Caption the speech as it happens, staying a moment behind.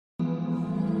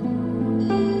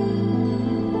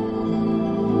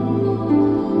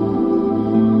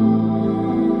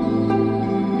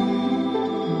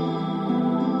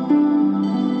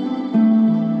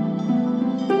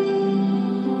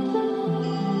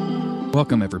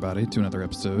Welcome, everybody, to another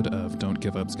episode of Don't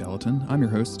Give Up Skeleton. I'm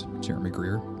your host, Jeremy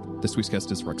Greer. This week's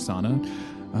guest is Roxana.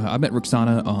 I met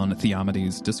Roxana on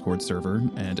Theomedy's Discord server,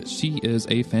 and she is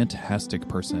a fantastic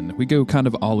person. We go kind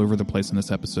of all over the place in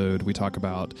this episode. We talk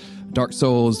about Dark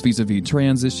Souls vis-a-vis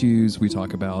trans issues. We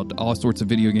talk about all sorts of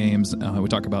video games. We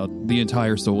talk about the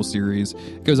entire Souls series.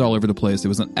 It goes all over the place. It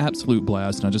was an absolute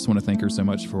blast, and I just want to thank her so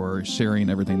much for sharing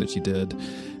everything that she did.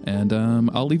 And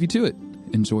I'll leave you to it.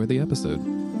 Enjoy the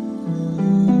episode.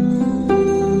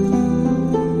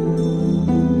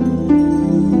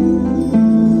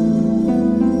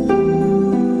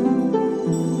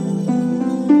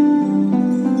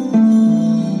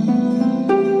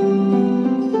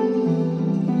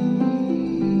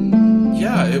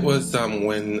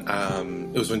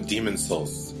 It was when Demon's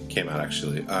Souls came out,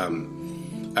 actually.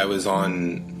 I was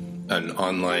on an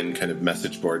online kind of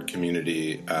message board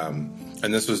community,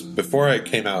 and this was before I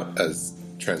came out as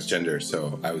transgender,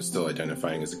 so I was still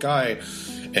identifying as a guy,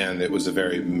 and it was a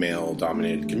very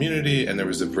male-dominated community, and there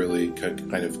was a really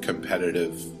kind of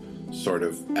competitive sort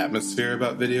of atmosphere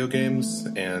about video games,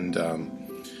 and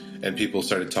people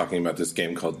started talking about this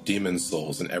game called Demon's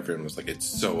Souls, and everyone was like, it's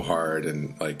so hard,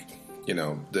 and like, you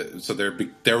know, so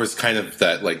there was kind of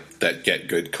that get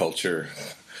good culture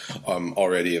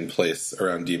already in place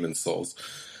around Demon's Souls.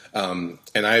 And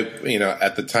I, you know,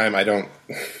 at the time, I don't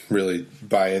really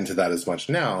buy into that as much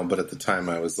now, but at the time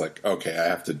I was like, okay, I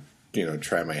have to, you know,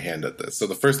 try my hand at this. So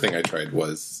the first thing I tried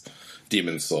was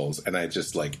Demon's Souls, and I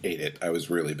just like ate it. I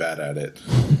was really bad at it.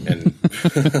 And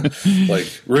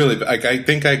I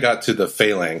think I got to the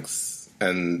phalanx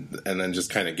and then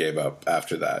just kind of gave up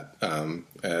after that.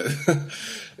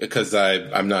 Because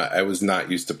I was not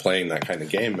used to playing that kind of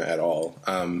game at all.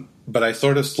 But I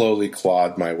sort of slowly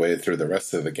clawed my way through the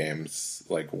rest of the games,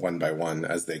 like one by one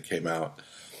as they came out.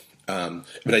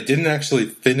 But I didn't actually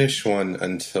finish one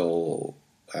until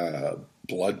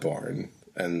Bloodborne.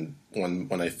 And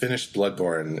when I finished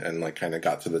Bloodborne and like kind of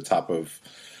got to the top of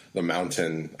the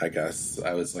mountain, I guess,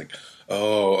 I was like,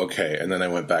 oh, okay. And then I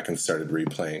went back and started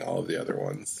replaying all of the other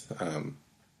ones.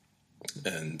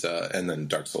 And then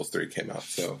Dark Souls 3 came out.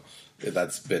 So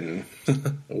that's been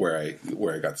where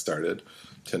I got started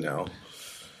to now.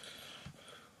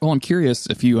 Well, I'm curious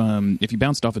if you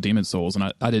bounced off of Demon's Souls,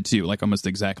 and I did too, like almost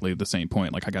exactly the same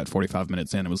point. Like I got 45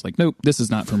 minutes in and was like, nope, this is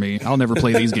not for me. I'll never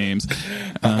play these games.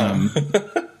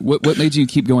 What made you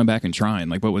keep going back and trying?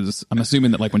 Like, I'm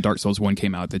assuming that like when Dark Souls 1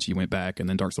 came out that you went back, and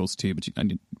then Dark Souls 2,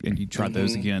 and you tried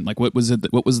those again. Like, what was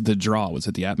it? What was the draw? Was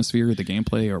it the atmosphere, the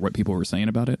gameplay, or what people were saying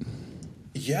about it?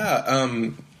 Yeah,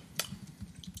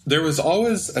 there was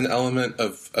always an element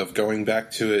of going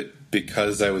back to it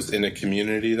because I was in a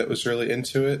community that was really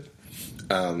into it.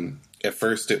 At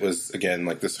first, it was, again,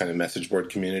 like this kind of message board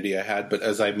community I had. But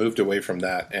as I moved away from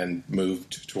that and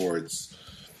moved towards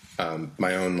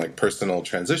my own like personal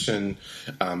transition,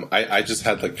 I just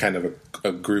had like kind of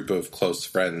a group of close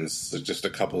friends, just a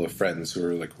couple of friends who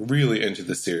were like really into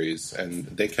the series, and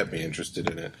they kept me interested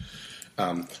in it.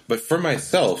 But for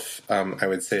myself, I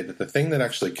would say that the thing that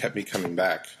actually kept me coming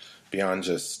back beyond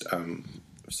just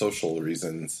social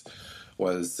reasons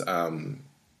was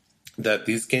that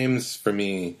these games for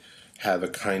me have a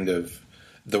kind of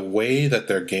the way that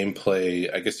their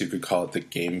gameplay, I guess you could call it the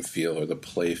game feel or the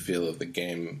play feel of the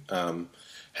game,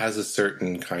 has a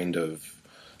certain kind of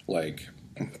like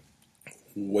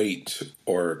weight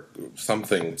or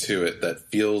something to it that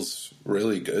feels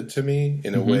really good to me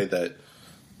in a way that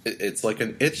it's like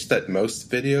an itch that most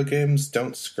video games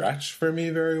don't scratch for me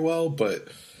very well, but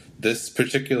this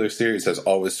particular series has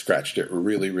always scratched it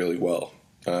really, really well.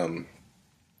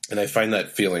 And I find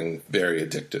that feeling very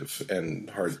addictive and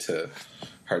hard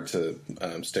to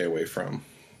stay away from.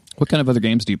 What kind of other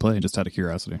games do you play, just out of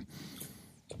curiosity?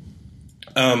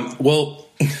 Well,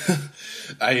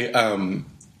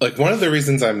 like one of the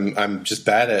reasons I'm just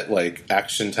bad at like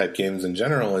action type games in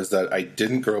general is that I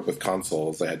didn't grow up with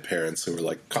consoles. I had parents who were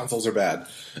like, consoles are bad,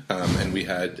 and we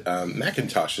had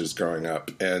Macintoshes growing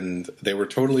up, and they were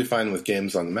totally fine with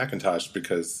games on the Macintosh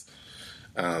because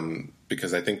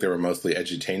I think they were mostly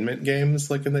edutainment games,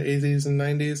 like in the 80s and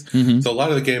 90s. Mm-hmm. So a lot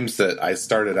of the games that I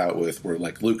started out with were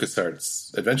like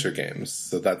LucasArts adventure games.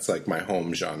 So that's like my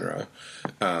home genre.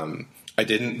 I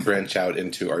didn't branch out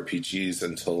into RPGs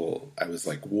until I was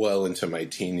like well into my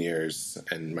teen years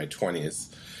and my 20s.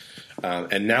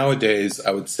 And nowadays,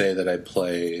 I would say that I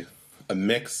play a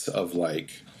mix of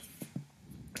like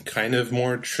kind of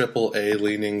more AAA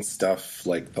leaning stuff.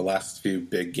 Like the last few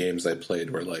big games I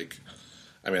played were like,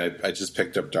 I mean, I just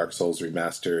picked up Dark Souls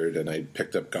Remastered, and I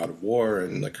picked up God of War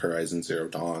and like Horizon Zero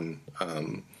Dawn.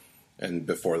 And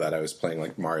before that, I was playing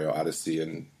like Mario Odyssey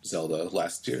and Zelda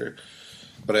last year.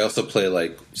 But I also play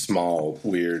like small,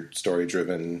 weird,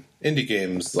 story-driven indie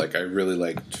games. Like I really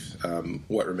liked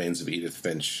What Remains of Edith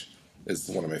Finch is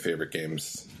one of my favorite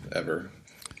games ever.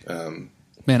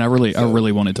 Man, I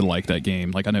really wanted to like that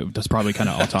game. Like, I know that's probably kind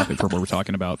of off topic for what we're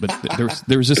talking about, but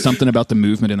there was just something about the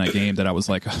movement in that game that I was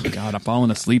like, oh God, I'm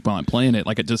falling asleep on playing it.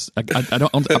 Like, I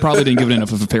probably didn't give it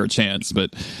enough of a fair chance,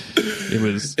 but it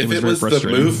was very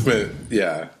frustrating. The movement,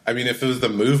 yeah. I mean, if it was the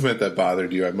movement that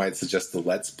bothered you, I might suggest the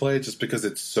Let's Play, just because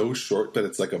it's so short that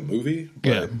it's like a movie.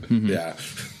 But, yeah.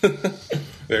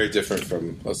 Very different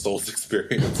from a Souls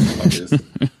experience,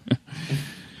 obviously.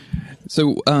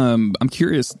 So I'm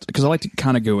curious, because I like to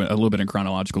kind of go a little bit in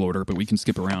chronological order, but we can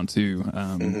skip around too.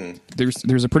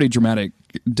 There's a pretty dramatic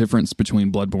difference between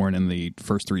Bloodborne and the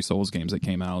first 3 Souls games that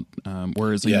came out.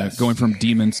 Whereas you know, going from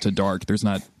demons to dark, there's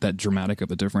not that dramatic of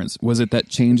a difference. Was it that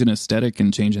change in aesthetic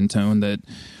and change in tone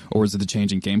or was it the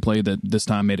change in gameplay that this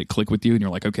time made it click with you and you're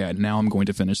like, okay, now I'm going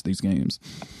to finish these games?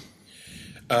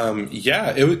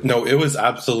 It was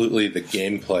absolutely the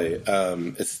gameplay.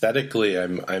 Aesthetically,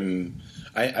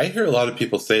 I hear a lot of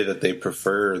people say that they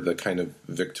prefer the kind of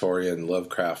Victorian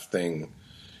Lovecraft thing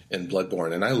in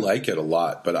Bloodborne, and I like it a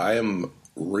lot, but I am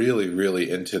really, really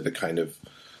into the kind of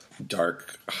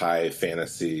dark, high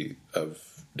fantasy of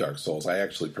Dark Souls. I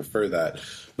actually prefer that.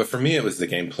 But for me, it was the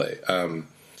gameplay.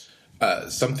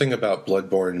 Something about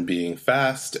Bloodborne being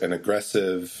fast and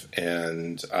aggressive,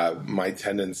 and my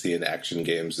tendency in action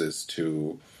games is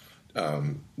to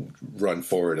run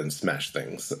forward and smash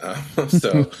things.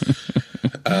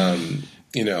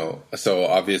 So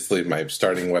obviously my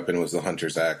starting weapon was the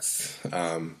Hunter's Axe,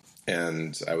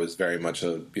 and I was very much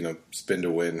a spin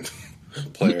to win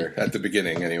player at the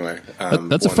beginning. Anyway,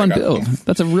 that's a fun build.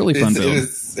 That's a really fun build.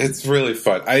 It's really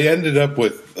fun. I ended up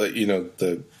with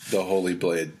the Holy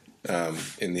Blade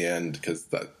in the end because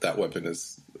that weapon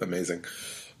is amazing,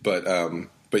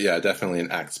 But yeah, definitely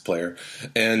an axe player.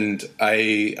 And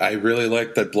I really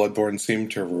like that Bloodborne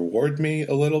seemed to reward me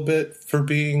a little bit for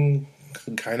being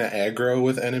kind of aggro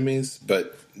with enemies,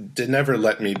 but did never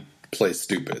let me play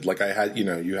stupid. Like I had,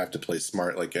 you have to play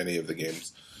smart like any of the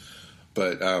games.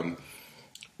 But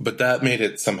that made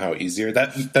it somehow easier.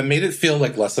 That made it feel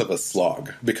like less of a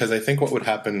slog. Because I think what would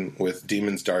happen with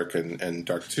Demon's Dark and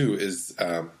Dark 2 is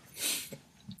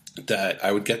that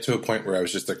I would get to a point where I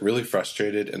was just like really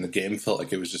frustrated and the game felt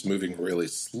like it was just moving really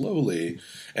slowly.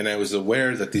 And I was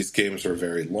aware that these games were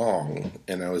very long.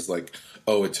 And I was like,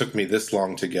 oh, it took me this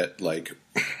long to get like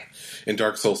in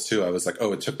Dark Souls 2, I was like,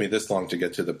 oh, it took me this long to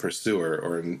get to the Pursuer.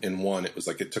 Or in 1, it was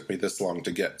like, it took me this long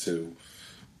to get to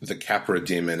the Capra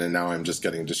Demon. And now I'm just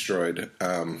getting destroyed.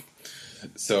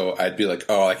 So I'd be like,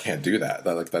 oh, I can't do that.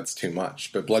 That's too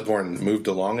much. But Bloodborne moved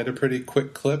along at a pretty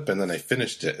quick clip, and then I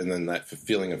finished it. And then that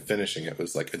feeling of finishing it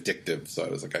was like addictive. So I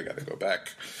was like, I got to go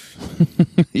back.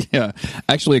 Yeah,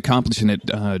 actually accomplishing it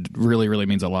really, really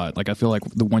means a lot. Like I feel like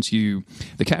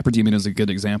the Capra Demon is a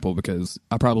good example because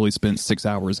I probably spent 6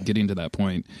 hours getting to that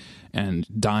point and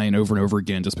dying over and over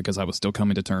again just because I was still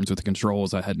coming to terms with the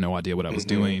controls. I had no idea what I was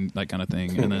doing, that kind of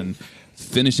thing. And then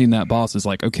finishing that boss is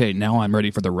like, okay, now I'm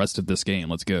ready for the rest of this game.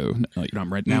 Let's go.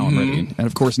 I'm ready. Now I'm ready. And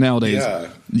of course, nowadays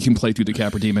you can play through the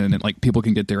Capra Demon and like people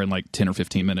can get there in like 10 or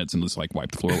 15 minutes and just like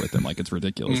wipe the floor with them. Like it's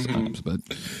ridiculous sometimes, but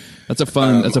that's a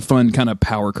fun kind of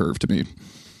power curve to me.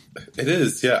 It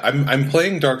is, yeah. I'm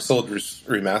playing Dark Souls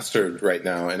Remastered right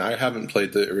now, and I haven't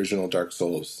played the original Dark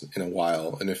Souls in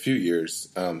a few years.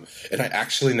 And I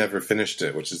actually never finished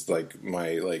it, which is like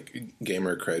my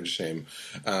gamer cred shame.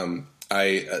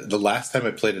 The last time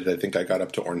I played it, I think I got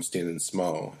up to Ornstein and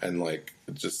Smough, and it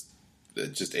just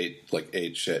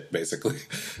ate shit basically.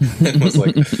 It was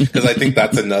like, because I think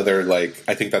that's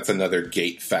another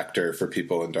gate factor for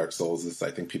people in Dark Souls is I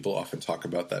think people often talk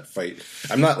about that fight.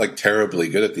 I'm not like terribly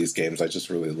good at these games. I just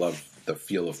really love the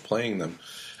feel of playing them.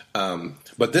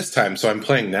 But this time, so I'm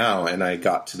playing now, and I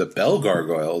got to the Bell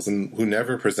Gargoyles, and who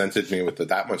never presented me with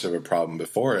that much of a problem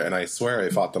before. And I swear I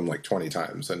fought them like 20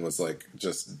 times and was like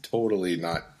just totally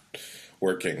not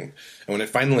working. And when it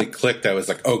finally clicked, I was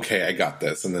like, okay, I got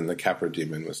this. And then the Capra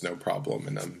Demon was no problem,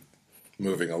 and I'm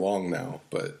moving along now.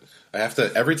 But I have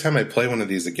to, every time I play one of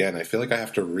these again, I feel like I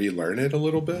have to relearn it a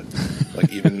little bit.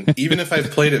 Like even if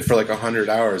I've played it for like 100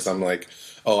 hours, I'm like,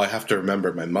 oh, I have to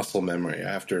remember my muscle memory.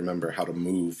 I have to remember how to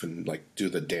move and like do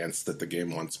the dance that the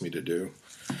game wants me to do.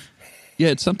 Yeah,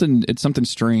 it's something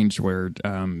strange where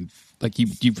like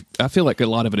I feel like a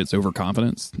lot of it is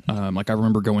overconfidence. Like I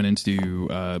remember going into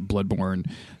Bloodborne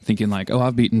thinking like, oh,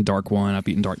 I've beaten Dark 1, I've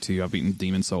beaten Dark 2, I've beaten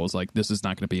Demon Souls. Like this is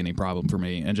not going to be any problem for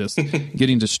me, and just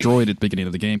getting destroyed at the beginning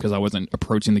of the game because I wasn't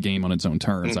approaching the game on its own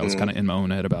terms. I was kind of in my own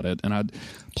head about it, and I'd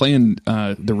playing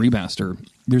the remaster.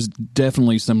 There's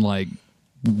definitely some like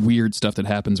weird stuff that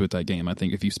happens with that game. I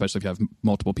think especially if you have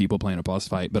multiple people playing a boss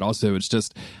fight, but also it's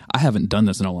just, I haven't done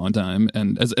this in a long time.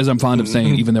 And as I'm fond of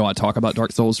saying, even though I talk about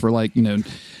Dark Souls for like,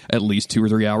 at least 2 or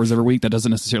 3 hours every week, that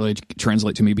doesn't necessarily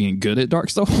translate to me being good at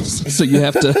Dark Souls. So you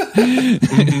have to,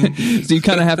 so you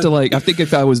kind of have to like, I think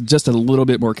if I was just a little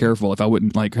bit more careful, if I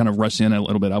wouldn't like kind of rush in a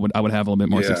little bit, I would have a little bit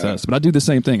more success. But I do the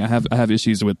same thing. I have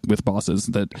issues with bosses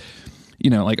that,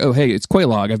 like, oh, hey, it's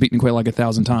Quelaag. I've beaten Quelaag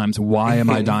 1,000 times. Why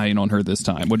am I dying on her this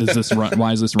time? What is this run?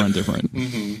 Why is this run different?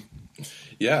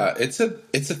 Yeah, it's a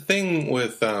thing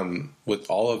with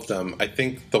all of them. I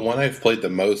think the one I've played the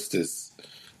most is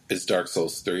Dark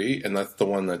Souls 3, and that's the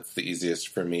one that's the easiest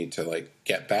for me to like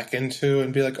get back into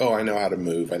and be like, oh, I know how to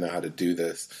move. I know how to do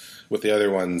this. With the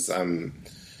other ones,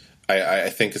 I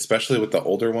think especially with the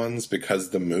older ones, because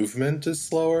the movement is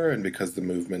slower and because the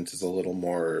movement is a little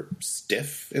more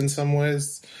stiff in some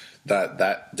ways,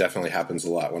 that definitely happens a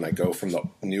lot. When I go from the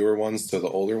newer ones to the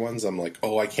older ones, I'm like,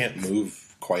 oh, I can't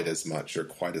move quite as much or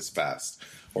quite as fast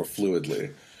or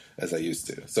fluidly as I used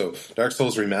to. So Dark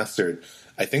Souls Remastered,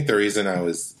 I think the reason I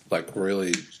was like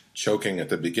really choking at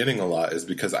the beginning a lot is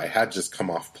because I had just come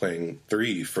off playing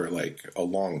 3 for like a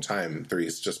long time. 3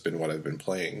 has just been what I've been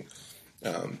playing.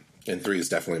 And 3 is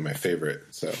definitely my favorite.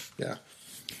 So, yeah.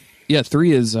 Yeah,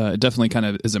 3 is definitely kind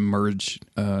of is a merge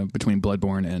between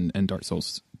Bloodborne and Dark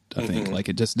Souls, I think. Like,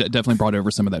 it just definitely brought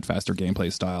over some of that faster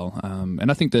gameplay style.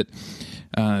 And I think that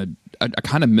I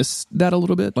kind of missed that a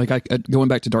little bit. Like, going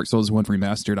back to Dark Souls 1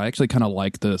 Remastered, I actually kind of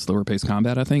like the slower paced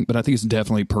combat, I think. But I think it's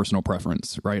definitely personal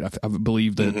preference, right? I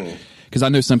believe that, because I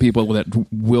know some people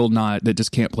that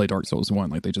just can't play Dark Souls 1.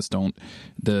 Like, they just don't,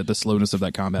 the slowness of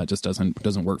that combat just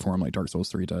doesn't work for them like Dark Souls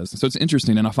 3 does. So it's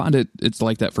interesting. And I find it's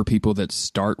like that for people that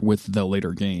start with the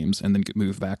later games and then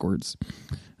move backwards.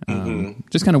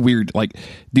 Just kind of weird. Like,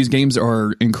 these games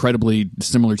are incredibly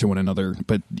similar to one another,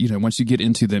 but once you get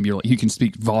into them, you can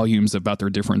speak volumes about their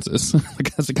differences.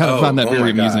 Because I kind of find that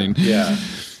very amusing. Yeah.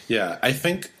 I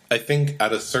think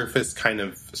at a surface kind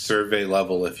of survey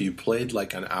level, if you played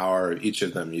like an hour of each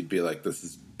of them, you'd be like, this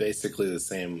is basically the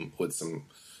same with some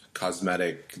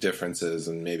cosmetic differences,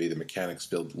 and maybe the mechanics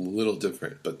feel a little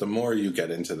different. But the more you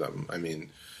get into them, I mean,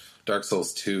 Dark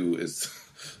Souls 2 is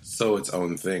so its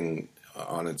own thing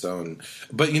on its own.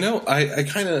 But I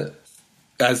kind of,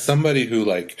 as somebody who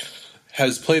like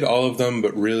has played all of them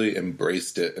but really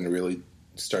embraced it and really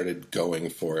started going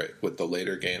for it with the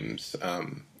later games,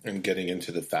 and getting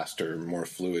into the faster, more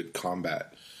fluid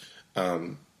combat, I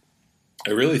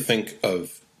really think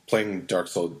of playing Dark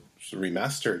Souls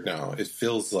Remastered now. It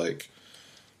feels like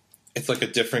it's like a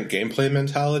different gameplay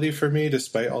mentality for me,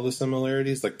 despite all the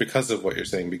similarities, like because of what you're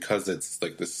saying, because it's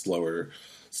like this slower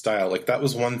style. Like, that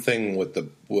was one thing with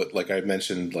like I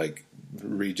mentioned, like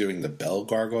redoing the Bell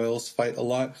Gargoyles fight a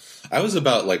lot. I was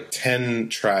about like 10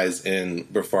 tries in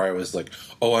before I was like,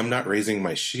 oh, I'm not raising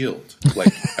my shield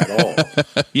like at all.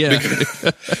 Yeah,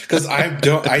 because I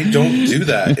don't do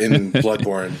that in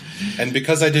Bloodborne, and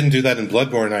because I didn't do that in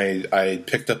Bloodborne, I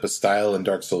picked up a style in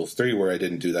Dark Souls 3 where I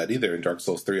didn't do that either. In Dark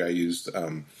Souls 3, I used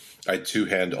I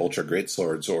two-hand ultra great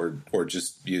swords, or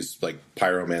just use like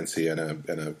pyromancy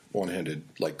and a one-handed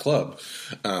like club.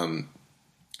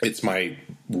 It's my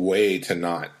way to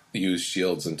not use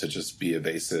shields and to just be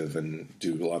evasive and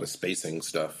do a lot of spacing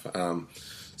stuff.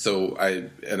 So I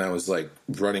was like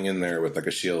running in there with like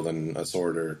a shield and a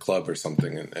sword or a club or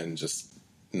something, and just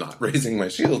not raising my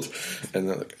shield. And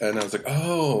I was like,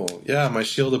 oh yeah, my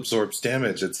shield absorbs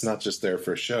damage. It's not just there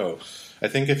for show. I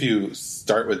think if you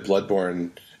start with Bloodborne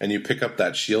and you pick up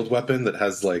that shield weapon that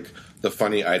has like the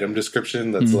funny item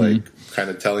description that's like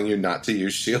kind of telling you not to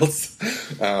use shields,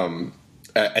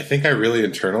 I think I really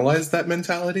internalized that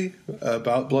mentality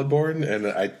about Bloodborne, and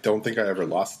I don't think I ever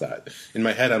lost that. In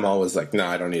my head, I'm always like, no,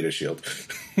 I don't need a shield,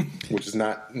 which is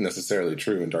not necessarily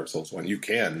true in Dark Souls 1. You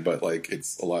can, but like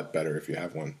it's a lot better if you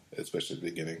have one, especially at the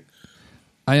beginning.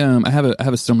 I have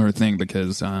a similar thing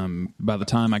because by the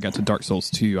time I got to Dark Souls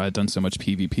 2, I had done so much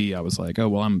PvP. I was like, oh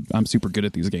well, I'm super good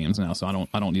at these games now, so I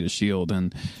don't need a shield,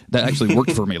 and that actually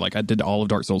worked for me. Like, I did all of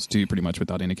Dark Souls 2 pretty much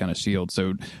without any kind of shield.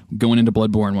 So going into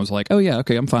Bloodborne was like, oh yeah,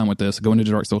 okay, I'm fine with this. Going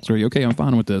into Dark Souls 3, okay, I'm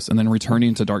fine with this. And then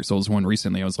returning to Dark Souls 1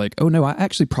 recently, I was like, oh no, I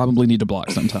actually probably need to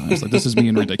block sometimes. Like, this is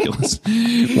being ridiculous.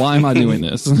 Why am I doing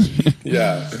this?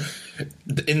 Yeah.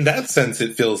 In that sense,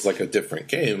 it feels like a different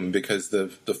game because the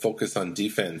focus on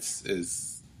defense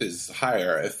is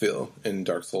higher. I feel in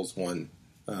Dark Souls 1.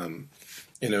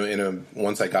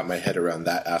 Once I got my head around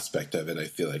that aspect of it, I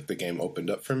feel like the game opened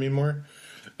up for me more.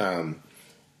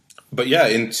 But yeah,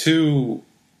 in 2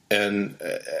 and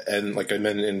like I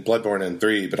meant in Bloodborne and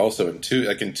 3, but also in 2,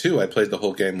 like in 2, I played the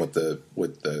whole game with the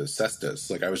cestus.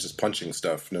 Like I was just punching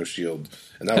stuff, no shield,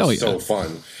 and that was so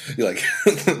fun. Like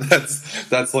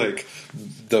that's like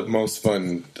the most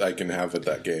fun I can have with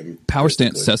that game. Power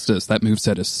Stance Cestus, that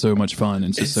moveset is so much fun.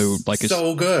 And it's so like it's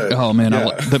so good. Oh man,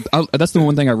 that's the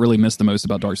one thing I really miss the most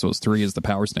about Dark Souls 3 is the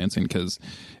power stancing, because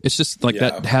it's just like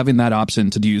that, having that option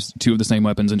to use 2 of the same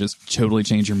weapons and just totally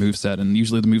change your moveset. And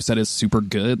usually the moveset is super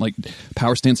good. Like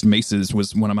power stance maces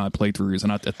was one of my playthroughs,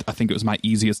 and I think it was my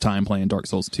easiest time playing Dark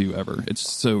Souls 2 ever. It's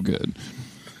so good.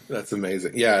 That's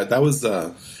amazing. Yeah, that was.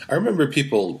 I remember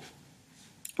people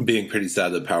being pretty sad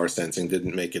that power stancing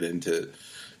didn't make it into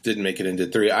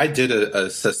 3. I did a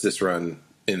cestus run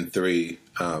in 3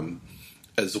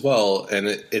 as well, and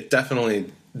it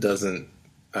definitely doesn't.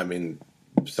 I mean,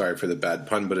 sorry for the bad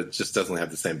pun, but it just doesn't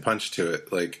have the same punch to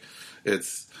it. Like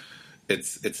it's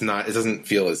not. It doesn't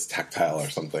feel as tactile or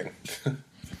something.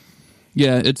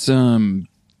 Yeah, it's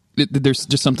there's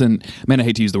just something. Man, I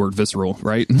hate to use the word visceral,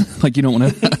 right? Like you don't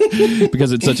want to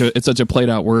because it's such a played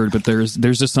out word. But there's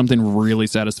just something really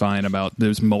satisfying about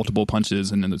those multiple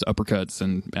punches and then those uppercuts,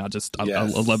 and I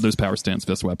love those power stance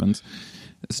fist weapons.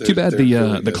 It's too bad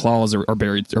the claws are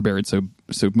buried so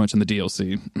much in the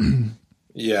DLC.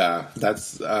 Yeah,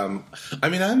 that's. I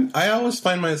mean, I always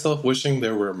find myself wishing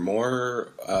there were more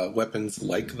weapons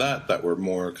like that were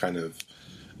more kind of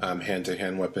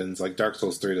hand-to-hand weapons. Like Dark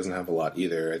Souls 3 doesn't have a lot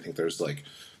either. I think there's like,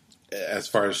 as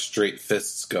far as straight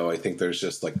fists go, I think there's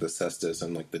just like the cestus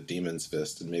and like the demon's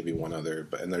fist and maybe one other.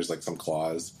 And there's like some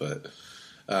claws, but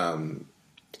I mean,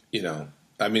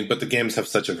 but the games have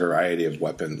such a variety of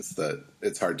weapons that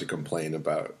it's hard to complain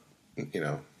about,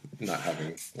 not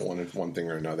having one thing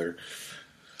or another.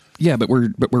 Yeah, but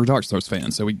we're Dark Souls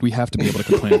fans, so we have to be able to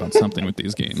complain about something with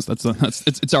these games.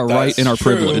 It's our right and our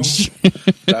privilege.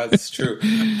 That's true.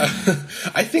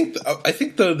 I think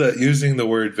though that using the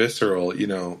word visceral,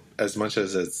 as much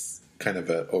as it's kind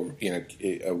of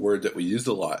a word that we use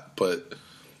a lot, but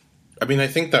I mean, I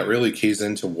think that really keys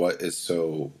into what is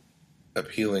so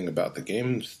appealing about the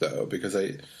games, though, because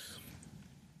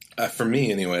for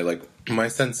me anyway, like my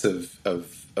sense of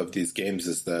these games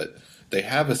is that they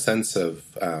have a sense of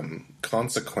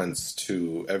consequence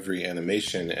to every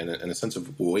animation and a sense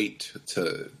of weight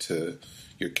to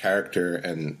your character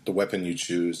and the weapon you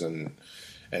choose, and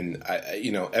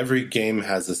every game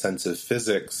has a sense of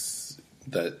physics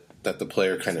that the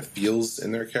player kind of feels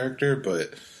in their character.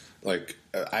 But like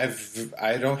I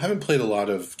haven't played a lot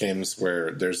of games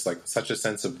where there's like such a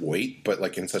sense of weight, but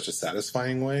like in such a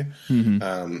satisfying way.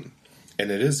 Mm-hmm. And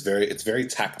it's very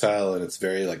tactile and it's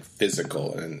very like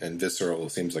physical, and visceral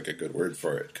seems like a good word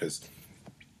for it, because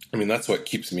I mean that's what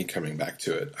keeps me coming back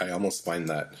to it. I almost find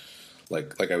that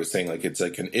like I was saying, like it's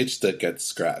like an itch that gets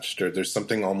scratched, or there's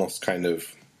something almost kind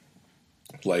of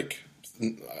like,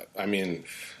 I mean,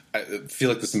 I feel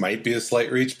like this might be a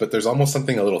slight reach, but there's almost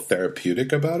something a little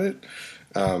therapeutic about it,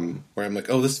 where I'm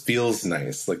like, oh, this feels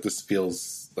nice. Like this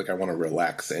feels like I want to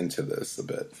relax into this a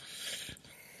bit.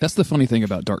 That's the funny thing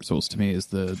about Dark Souls to me, is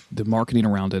the marketing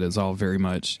around it is all very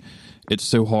much, it's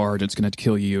so hard, it's going to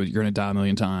kill you, you're going to die a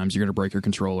million times, you're going to break your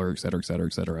controller, et cetera, et cetera,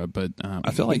 et cetera. But I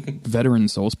feel like veteran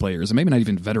Souls players, and maybe not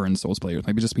even veteran Souls players,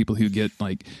 maybe just people who get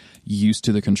like used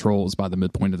to the controls by the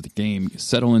midpoint of the game,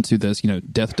 settle into this,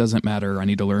 death doesn't matter, I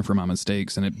need to learn from my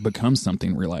mistakes, and it becomes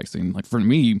something relaxing. Like for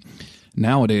me,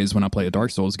 nowadays when I play a Dark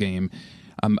Souls game,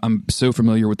 I'm so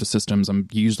familiar with the systems. I'm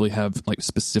usually have like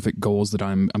specific goals that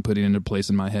I'm putting into place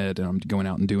in my head, and I'm going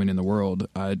out and doing in the world.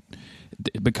 It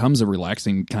becomes a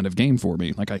relaxing kind of game for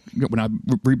me. Like when I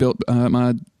rebuilt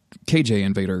my KJ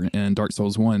Invader in Dark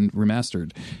Souls 1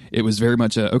 Remastered, it was very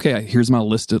much okay, here's my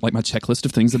list of, like, my checklist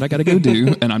of things that I got to go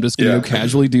do, and I'm just going to go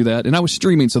casually do that. And I was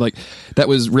streaming, so like that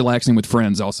was relaxing with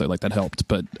friends also, like that helped.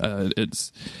 But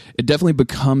it definitely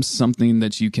becomes something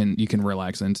that you can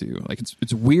relax into. Like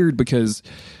it's weird because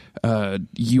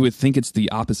you would think it's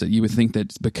the opposite. You would think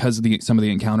that because some of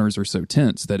the encounters are so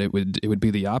tense that it would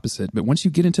be the opposite. But once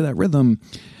you get into that rhythm,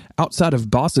 outside of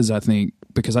bosses, I think,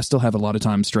 because I still have a lot of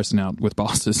time stressing out with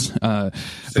bosses, but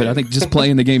I think just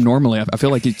playing the game normally, I feel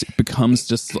like it becomes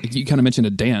just like you kind of mentioned,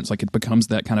 a dance. Like it becomes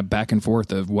that kind of back and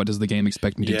forth of what does the game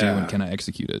expect me to do, and can I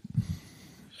execute it?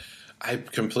 I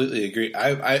completely agree.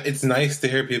 It's nice to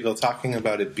hear people talking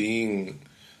about it being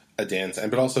a dance,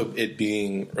 but also it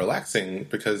being relaxing,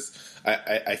 because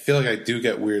I feel like I do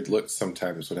get weird looks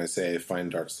sometimes when I say I find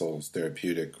Dark Souls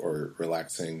therapeutic or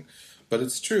relaxing, but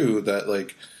it's true that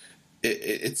like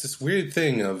it's this weird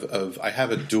thing of I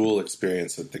have a dual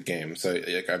experience with the game. So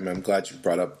like, I'm glad you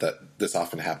brought up that this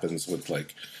often happens with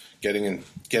like getting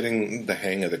the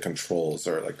hang of the controls,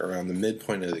 or like around the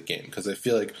midpoint of the game, because I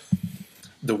feel like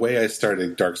the way I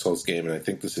started Dark Souls game, and I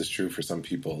think this is true for some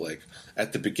people, like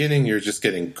at the beginning you're just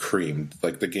getting creamed.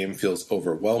 Like the game feels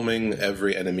overwhelming.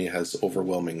 Every enemy has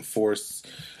overwhelming force.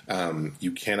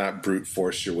 You cannot brute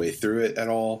force your way through it at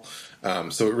all.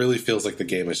 So it really feels like the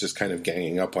game is just kind of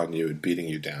ganging up on you and beating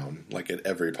you down, like at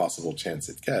every possible chance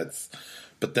it gets.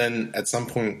 But then at some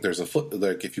point there's a flip,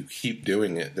 like if you keep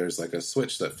doing it, there's like a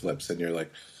switch that flips and you're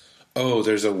like, oh,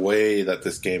 there's a way that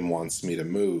this game wants me to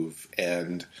move.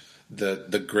 And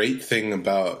the great thing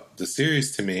about the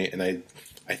series to me, and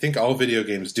I think all video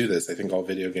games do this, I think all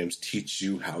video games teach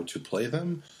you how to play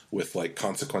them with like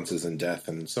consequences and death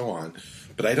and so on.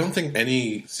 But I don't think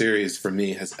any series for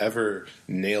me has ever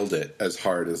nailed it as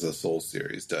hard as the Souls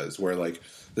series does, where like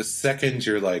the second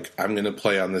you're like, I'm going to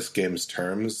play on this game's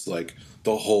terms, like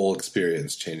the whole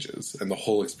experience changes and the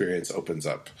whole experience opens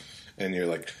up and you're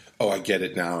like, oh, I get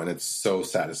it now. And it's so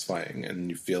satisfying. And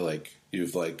you feel like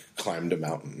you've like climbed a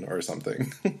mountain or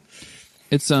something.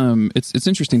 It's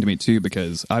interesting to me too,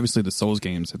 because obviously the Souls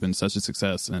games have been such a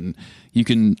success, and you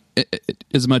can,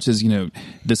 as much as, you know,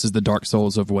 this is the Dark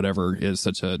Souls of whatever is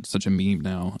such a meme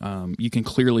now. You can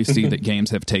clearly see that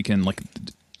games have taken like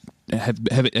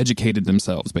have educated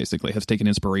themselves, basically have taken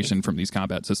inspiration from these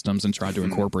combat systems and tried to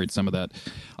incorporate some of that.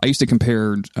 I used to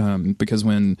compare, because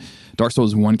when Dark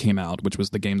Souls 1 came out, which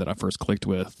was the game that I first clicked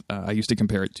with, I used to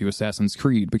compare it to Assassin's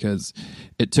Creed, because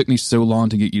it took me so long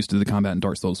to get used to the combat in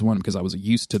Dark Souls 1, because I was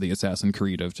used to the Assassin's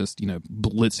Creed of just, you know,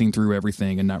 blitzing through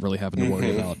everything and not really having to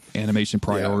worry about animation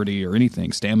priority or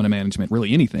anything, stamina management,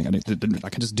 really anything. I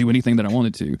could just do anything that I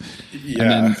wanted to. Yeah.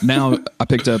 And then now I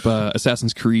picked up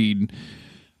Assassin's Creed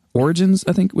Origins,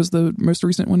 I think, was the most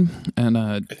recent one, and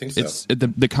I think so. It's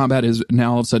the combat is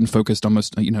now all of a sudden focused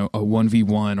almost, you know, a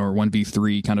 1v1 or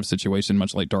 1v3 kind of situation,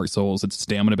 much like Dark Souls. It's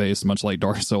stamina based, much like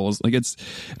Dark Souls. Like, it's,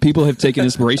 people have taken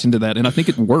inspiration to that, and I think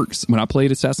it works. When I played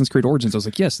Assassin's Creed Origins, I was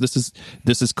like, yes, this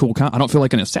is cool. I don't feel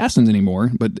like an assassin anymore,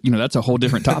 but you know, that's a whole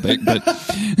different topic. But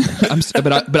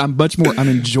I'm much more. I'm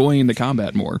enjoying the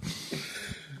combat more.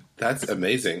 That's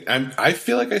amazing. I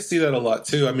feel like I see that a lot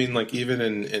too. I mean, like even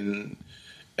in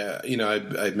you know,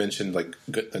 I mentioned like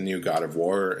the new God of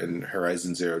War and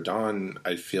Horizon Zero Dawn.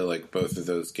 I feel like both of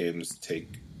those games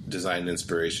take design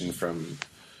inspiration from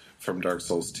Dark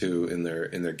Souls 2 in their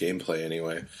gameplay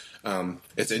anyway.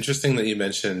 It's interesting that you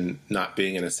mentioned not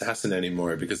being an assassin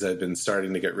anymore, because I've been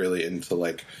starting to get really into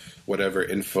like whatever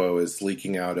info is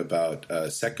leaking out about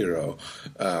Sekiro,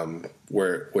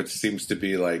 which seems to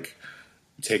be like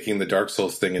taking the Dark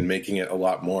Souls thing and making it a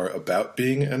lot more about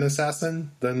being an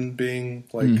assassin than being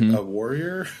like a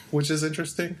warrior, which is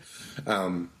interesting.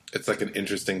 It's like an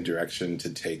interesting direction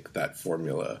to take that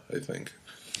formula, I think.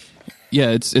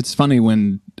 Yeah, it's funny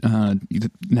when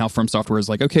now From Software is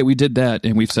like, okay, we did that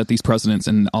and we've set these precedents,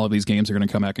 and all of these games are going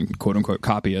to come back and quote unquote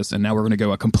copy us, and now we're going to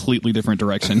go a completely different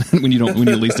direction when you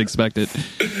least expect it.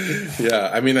 Yeah,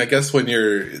 I mean, I guess when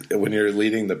you're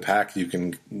leading the pack, you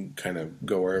can kind of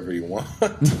go wherever you want.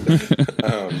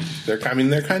 They are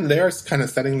kind of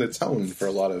setting the tone for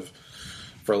a lot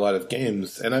of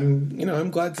games, and I'm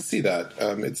glad to see that.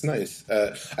 It's nice.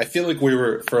 I feel like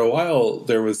for a while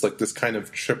there was like this kind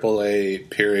of AAA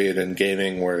period in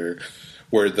gaming where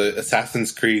the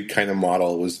Assassin's Creed kind of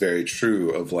model was very true,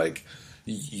 of like,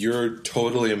 you're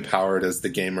totally empowered as the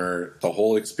gamer. The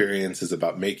whole experience is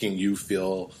about making you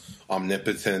feel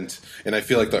omnipotent. And I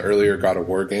feel like the earlier God of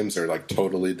War games are like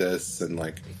totally this, and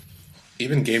like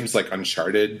even games like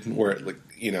Uncharted, where like,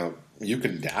 you know, you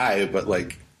can die, but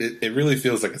like it really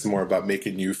feels like it's more about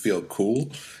making you feel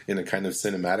cool in a kind of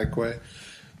cinematic way.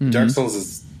 Dark Souls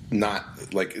is not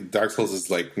like, Dark Souls is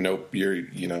like, nope,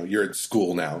 you're at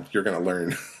school now, you're gonna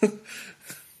learn.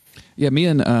 Yeah, me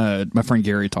and my friend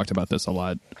Gary talked about this a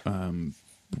lot in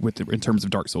terms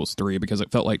of Dark Souls 3, because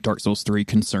it felt like Dark Souls 3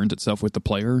 concerned itself with the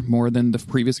player more than the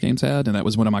previous games had, and that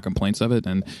was one of my complaints of it.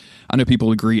 And I know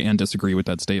people agree and disagree with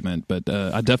that statement, but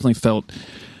I definitely felt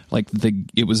like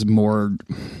it was more,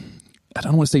 I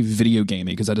don't want to say video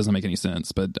gaming, because that doesn't make any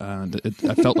sense, but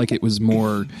I felt like it was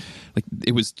more like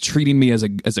it was treating me as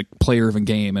a player of a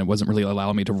game, and wasn't really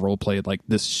allowing me to role play like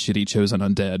this shitty chosen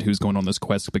undead who's going on this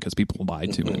quest because people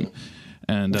lied to him.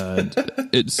 and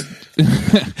it's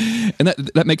and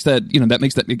that makes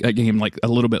that game like a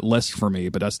little bit less for me,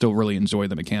 but I still really enjoy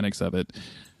the mechanics of it.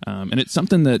 And it's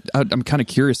something that I'm kind of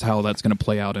curious how that's going to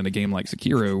play out in a game like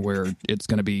Sekiro, where it's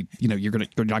going to be,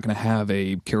 you're not going to have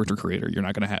a character creator. You're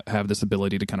not going to have this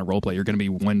ability to kind of role play. You're going to be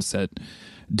one set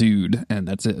dude, and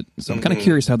that's it. So I'm kind of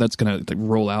curious how that's going to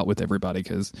roll out with everybody,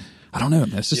 because I don't know.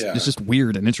 It's just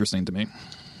weird and interesting to me.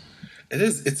 It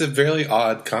is. It's a very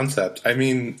odd concept. I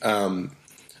mean,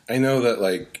 I know that,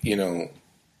 like,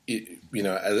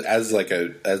 as like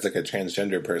a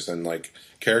transgender person, like,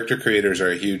 character creators are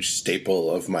a huge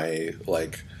staple of my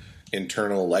like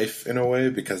internal life in a way,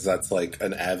 because that's like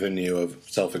an avenue of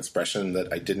self-expression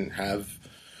that I didn't have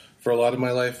for a lot of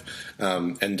my life.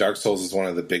 And Dark Souls is one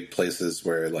of the big places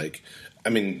where, like, I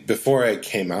mean, before I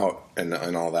came out and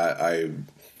all that, I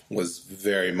was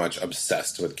very much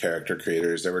obsessed with character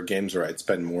creators. There were games where I'd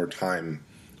spend more time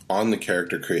on the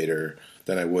character creator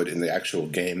than I would in the actual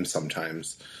game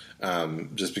sometimes,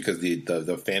 just because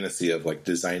the fantasy of like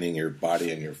designing your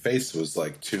body and your face was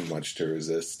like too much to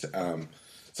resist.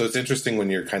 So it's interesting when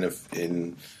you're kind of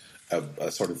in a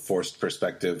sort of forced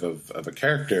perspective of a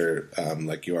character,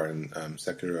 like you are in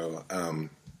Sekiro.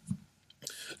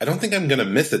 I don't think I'm going to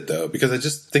miss it though, because I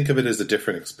just think of it as a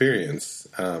different experience.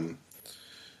 I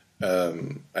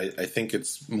think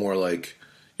it's more like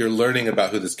you're learning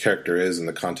about who this character is in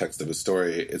the context of a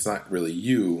story. It's not really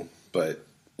you, but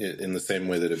in the same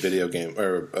way that a video game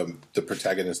or the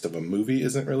protagonist of a movie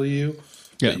isn't really you,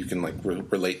 but you can like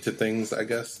relate to things, I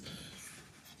guess.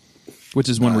 Which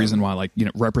is one reason why, like,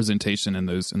 representation in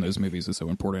those movies is so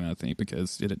important, I think,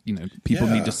 because people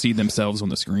need to see themselves on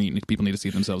the screen. People need to see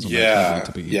themselves on the screen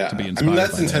to be inspired. I mean,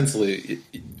 that's intensely.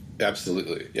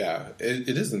 Absolutely, yeah.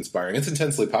 It is inspiring. It's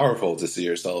intensely powerful to see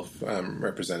yourself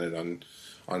represented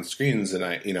on screens, and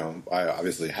I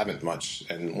obviously haven't much,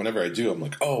 and whenever I do, I'm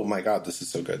like, oh my god, this is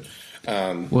so good.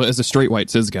 Well, as a straight white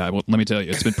cis guy, well, let me tell you,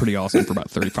 it's been pretty awesome for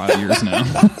about 35 years now.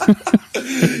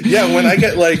 Yeah, when I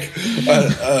get like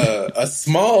a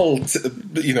small,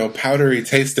 powdery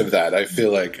taste of that, I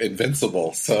feel like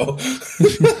invincible. So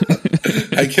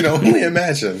I can only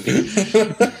imagine.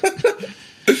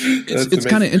 It's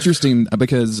kind of interesting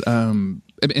because, and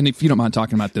if you don't mind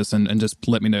talking about this, and just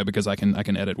let me know, because I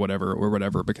can edit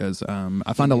whatever, because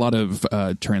I find a lot of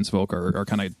trans folk are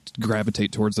kind of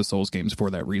gravitate towards the Souls games for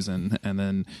that reason. And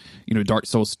then, Dark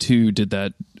Souls 2 did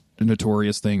that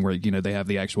notorious thing where they have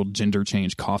the actual gender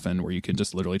change coffin where you can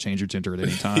just literally change your gender at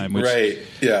any time, which, right,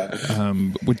 yeah,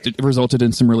 it resulted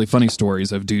in some really funny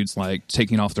stories of dudes like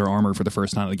taking off their armor for the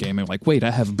first time in the game and like, wait,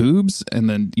 I have boobs, and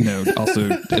then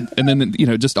also and then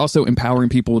just also empowering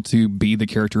people to be the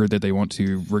character that they want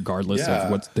to, regardless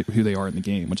of who they are in the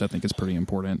game, which I think is pretty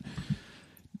important.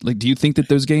 Like, do you think that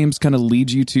those games kind of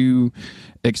lead you to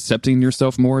accepting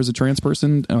yourself more as a trans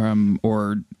person,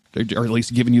 or at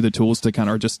least giving you the tools to kind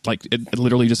of, just like it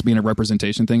literally just being a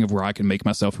representation thing of where I can make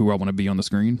myself who I want to be on the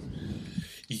screen?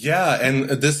 Yeah, and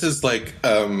this is like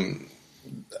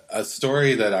a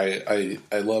story that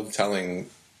I love telling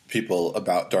people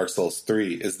about Dark Souls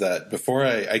 3 is that before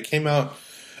I came out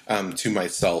to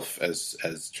myself as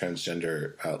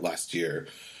transgender last year,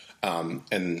 and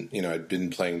I'd been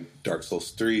playing Dark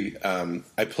Souls 3.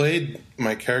 I played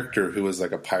my character who was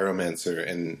like a pyromancer,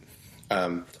 and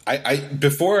I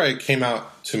before I came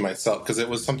out to myself, because it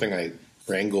was something I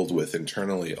wrangled with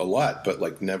internally a lot, but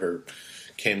like never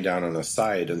came down on a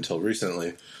side until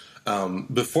recently.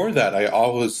 Before that, I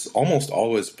almost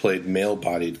always played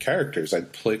male-bodied characters.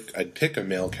 I'd pick a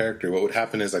male character. What would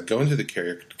happen is I'd go into the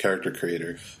character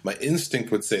creator. My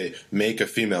instinct would say, make a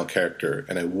female character,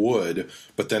 and I would,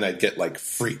 but then I'd get like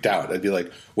freaked out. I'd be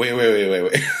like, wait,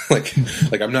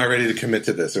 like I'm not ready to commit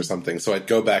to this or something. So I'd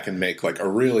go back and make like a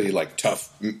really like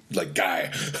tough like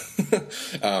guy,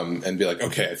 and be like,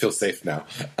 okay, I feel safe now.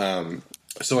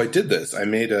 So I did this. I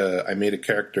made a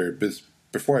character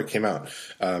before I came out,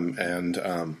 and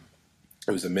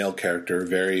it was a male character,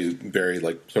 very, very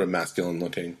like sort of masculine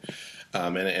looking,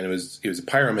 and he was a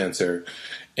pyromancer,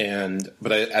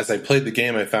 but as I played the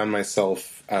game, I found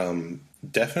myself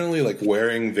definitely like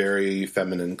wearing very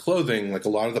feminine clothing. Like a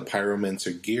lot of the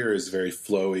pyromancer gear is very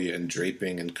flowy and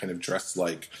draping and kind of dressed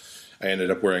like. I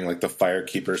ended up wearing like the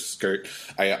Firekeeper skirt.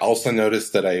 I also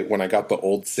noticed that when I got the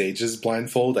Old Sage's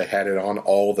blindfold, I had it on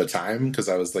all the time because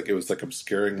it was like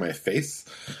obscuring my face.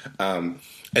 And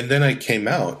then I came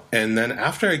out, and then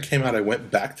after I came out, I went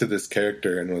back to this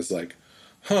character and was like,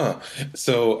 huh.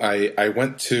 So I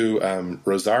went to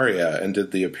Rosaria and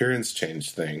did the appearance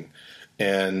change thing.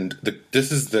 And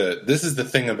this is the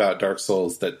thing about Dark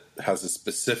Souls that has a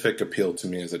specific appeal to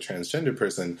me as a transgender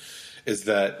person, is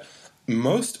that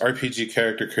most RPG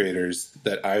character creators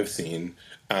that I've seen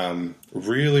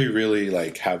really, really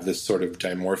like have this sort of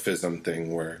dimorphism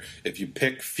thing where if you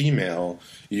pick female,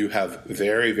 you have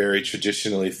very, very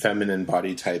traditionally feminine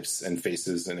body types and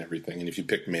faces and everything. And if you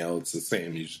pick male, it's the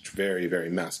same. You're just very, very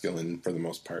masculine for the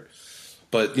most part.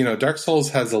 But, Dark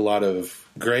Souls has a lot of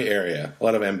gray area, a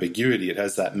lot of ambiguity. It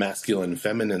has that masculine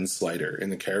feminine slider in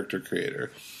the character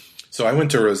creator. So I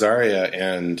went to Rosaria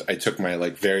and I took my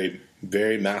like very,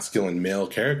 very masculine male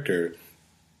character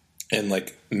and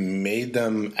like made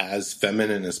them as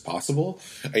feminine as possible.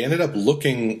 I ended up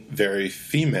looking very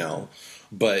female,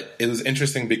 but it was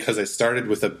interesting because I started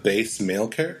with a base male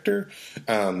character,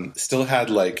 still had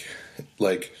like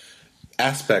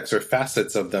aspects or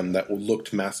facets of them that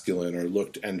looked masculine or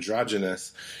looked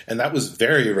androgynous, and that was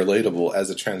very relatable as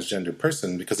a transgender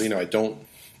person because I don't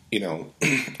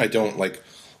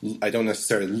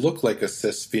necessarily look like a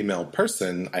cis female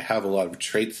person. I have a lot of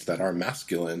traits that are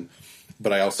masculine,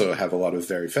 but I also have a lot of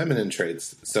very feminine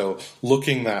traits. So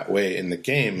looking that way in the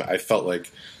game, I felt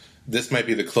like this might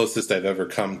be the closest I've ever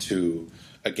come to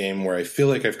a game where I feel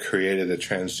like I've created a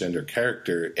transgender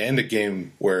character and a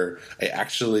game where I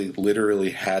actually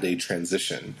literally had a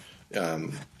transition.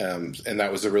 And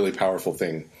that was a really powerful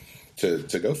thing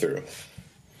to go through.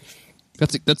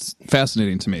 That's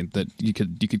fascinating to me that you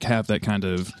could have that kind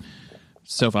of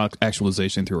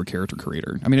self-actualization through a character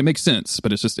creator. I mean, it makes sense,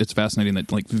 but it's fascinating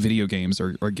that like video games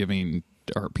are giving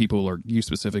our people, or you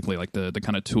specifically, like the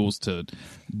kind of tools to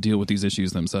deal with these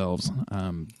issues themselves.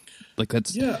 Like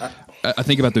that's, yeah. I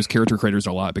think about those character creators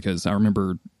a lot because I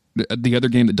remember the other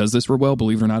game that does this real well,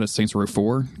 believe it or not, is Saints Row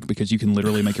 4, because you can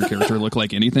literally make your character look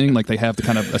like anything. Like they have the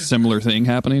kind of a similar thing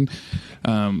happening.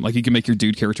 Like you can make your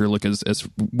dude character look as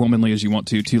womanly as you want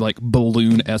to like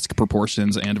balloon-esque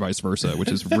proportions and vice versa, which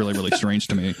is really, really strange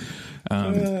to me.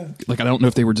 Like I don't know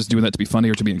if they were just doing that to be funny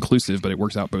or to be inclusive, but it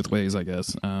works out both ways, I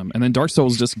guess. And then Dark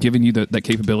Souls just giving you that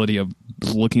capability of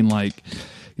looking like,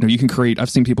 you can create, I've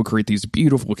seen people create these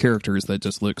beautiful characters that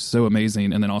just look so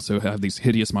amazing and then also have these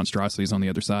hideous monstrosities on the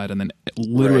other side. And then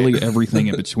literally everything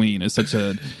in between is such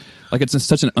it's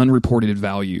such an unreported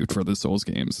value for the Souls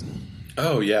games.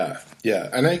 Oh yeah. Yeah.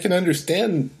 And I can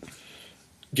understand,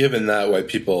 given that, why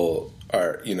people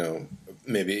are,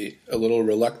 maybe a little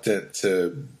reluctant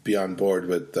to be on board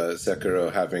with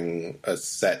Sekiro having a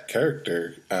set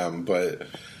character. But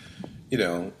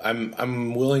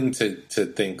I'm willing to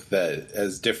think that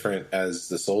as different as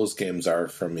the Souls games are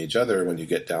from each other, when you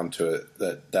get down to it,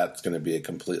 that's going to be a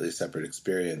completely separate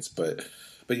experience. But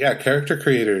yeah, character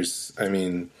creators, I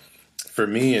mean, for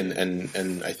me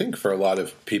and I think for a lot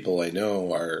of people I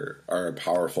know are a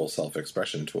powerful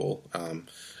self-expression tool.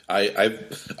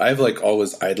 I've like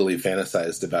always idly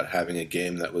fantasized about having a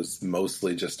game that was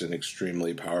mostly just an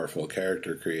extremely powerful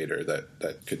character creator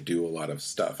that could do a lot of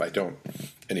stuff. I don't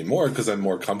anymore because I'm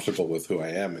more comfortable with who I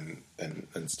am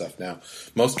and stuff now.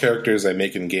 Most characters I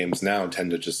make in games now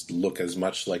tend to just look as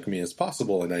much like me as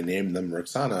possible, and I name them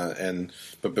Roxana.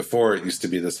 But before, it used to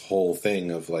be this whole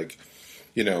thing of like,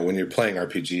 when you're playing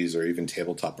RPGs or even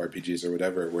tabletop RPGs or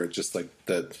whatever, where just like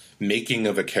the making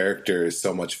of a character is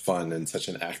so much fun and such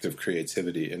an act of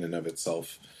creativity in and of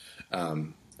itself,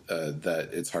 that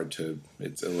it's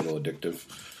a little addictive.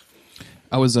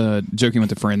 I was joking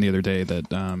with a friend the other day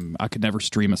that I could never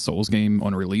stream a Souls game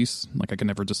on release. Like I could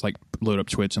never just like load up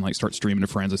Twitch and like start streaming to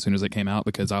friends as soon as it came out,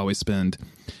 because I always spend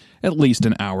at least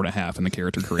an hour and a half in the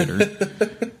character creator.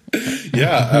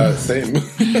 Yeah, same.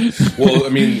 Well, I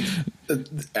mean,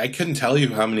 I couldn't tell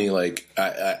you how many like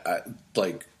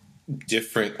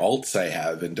different alts I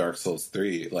have in Dark Souls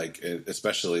 3. Like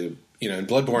especially in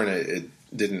Bloodborne, it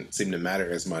didn't seem to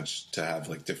matter as much to have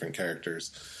like different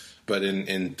characters. But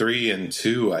in 3 and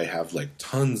 2, I have like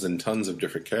tons and tons of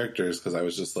different characters because I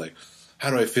was just like, how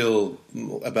do I feel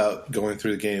about going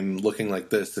through the game looking like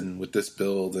this and with this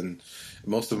build? And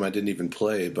most of them I didn't even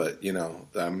play, but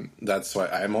that's why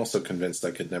I'm also convinced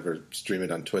I could never stream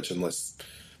it on Twitch unless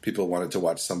people wanted to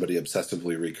watch somebody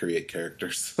obsessively recreate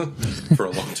characters for a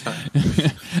long time.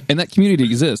 And that community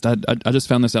exists. I just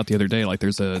found this out the other day. Like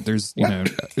there's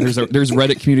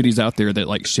Reddit communities out there that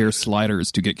like share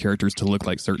sliders to get characters to look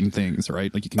like certain things,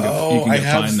 right? Like you can go I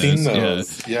have find seen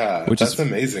those. Yeah, which is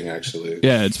amazing actually.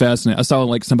 Yeah, it's fascinating. I saw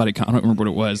like somebody, I don't remember what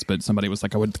it was, but somebody was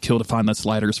like, I would kill to find the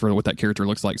sliders for what that character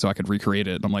looks like so I could recreate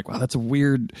it. And I'm like, wow, that's a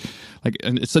weird, like,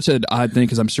 and it's such an odd thing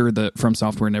because I'm sure that From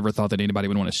Software never thought that anybody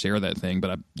would want to share that thing, but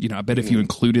I bet if you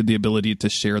included the ability to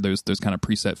share those kind of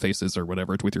preset faces or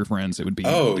whatever with your friends, it would be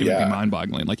would be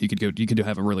mind-boggling. Like you could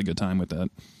have a really good time with that.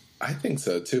 I think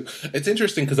so too. It's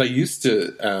interesting because I used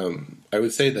to I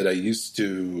would say that I used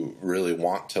to really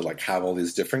want to like have all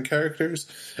these different characters,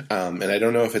 and I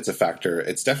don't know if it's a factor.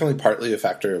 It's definitely partly a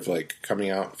factor of like coming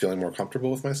out feeling more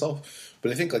comfortable with myself.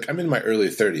 But I think like I'm in my early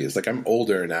 30s, like I'm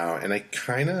older now, and I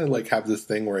kind of like have this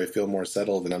thing where I feel more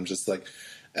settled, and I'm just like,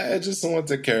 I just want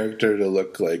the character to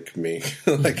look like me.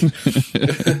 Like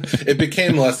it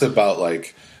became less about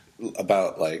like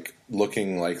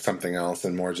looking like something else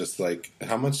and more just like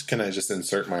how much can I just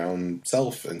insert my own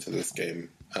self into this game,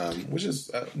 which is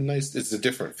nice. It's a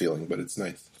different feeling, but it's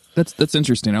nice. That's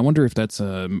interesting. I wonder if that's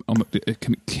it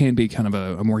can be kind of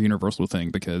a more universal thing,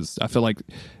 because I feel like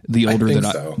the older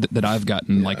that I've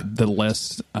gotten, like the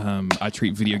less I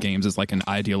treat video games as like an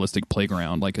idealistic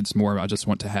playground. Like it's more I just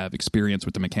want to have experience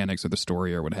with the mechanics or the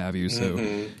story or what have you. So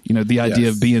you know, the idea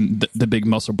of being the big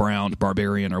muscle brown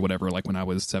barbarian or whatever, like when I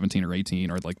was 17 or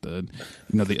 18, or like the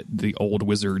the old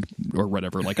wizard or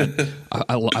whatever. Like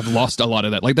I've lost a lot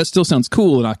of that. Like that still sounds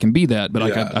cool and I can be that, but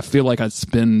I feel like I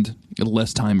spend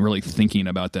less time really thinking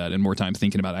about that and more time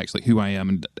thinking about actually who I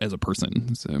am as a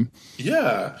person. So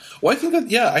well, I think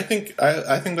that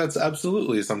I think that's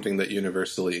absolutely something that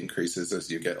universally increases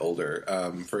as you get older,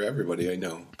 for everybody I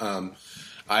know.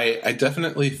 I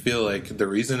definitely feel like the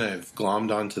reason I've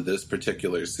glommed onto this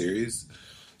particular series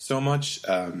so much,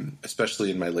 especially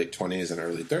in my late 20s and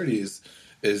early 30s,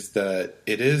 is that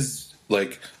it is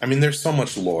like, I mean, there's so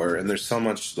much lore and there's so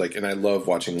much like, and I love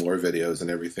watching lore videos and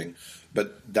everything.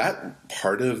 But that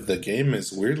part of the game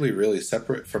is weirdly really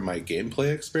separate from my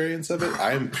gameplay experience of it.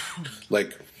 I'm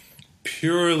like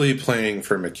purely playing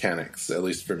for mechanics, at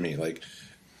least for me. Like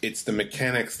it's the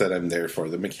mechanics that I'm there for.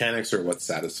 The mechanics are what's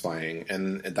satisfying,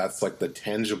 and that's like the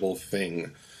tangible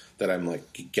thing that I'm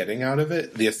like getting out of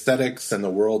it. The aesthetics and the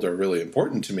world are really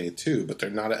important to me too, but they're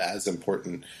not as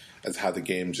important as how the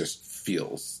game just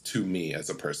feels to me as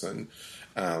a person.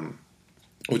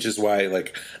 Which is why,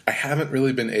 like, I haven't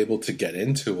really been able to get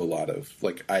into a lot of,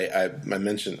 like, I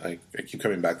mentioned, I keep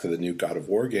coming back to the new God of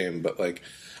War game, but, like,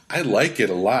 I like it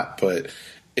a lot, but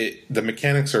the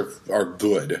mechanics are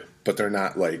good, but they're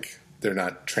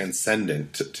not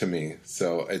transcendent to me,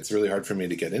 so it's really hard for me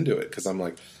to get into it, because I'm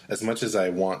like, as much as I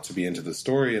want to be into the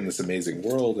story and this amazing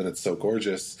world, and it's so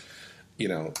gorgeous, you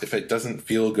know, if it doesn't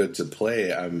feel good to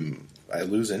play, I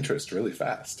lose interest really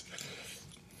fast.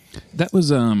 That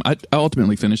was I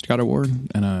ultimately finished God of War,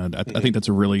 and I think that's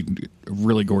a really,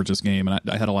 really gorgeous game, and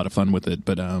I had a lot of fun with it.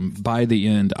 But by the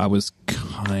end, I was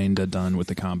kind of done with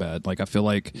the combat. Like I feel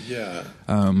like,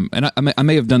 and I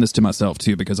may have done this to myself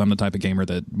too, because I'm the type of gamer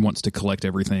that wants to collect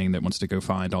everything, that wants to go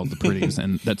find all the pretties,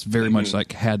 and that's very much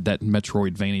like had that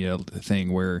Metroidvania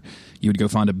thing where you would go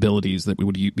find abilities that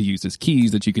would be used as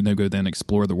keys that you could go then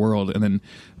explore the world, and then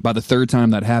by the third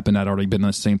time that happened, I'd already been in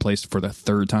the same place for the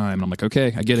third time, and I'm like,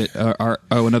 okay, I get it.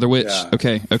 Another witch. Yeah.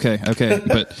 Okay.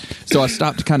 But so I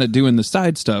stopped kind of doing the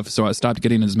side stuff. So I stopped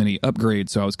getting as many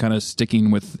upgrades. So I was kind of sticking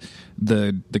with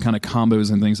the kind of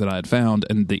combos and things that I had found.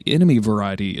 And the enemy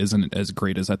variety isn't as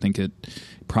great as I think it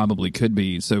probably could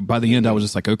be. So by the end, I was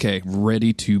just like, okay,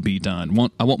 ready to be done.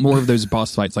 I want more of those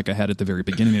boss fights like I had at the very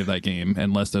beginning of that game,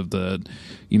 and less of the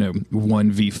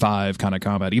 1v5 kind of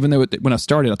combat. Even though when I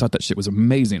started, I thought that shit was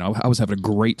amazing. I was having a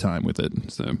great time with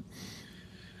it. So.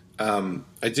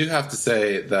 I do have to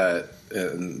say that,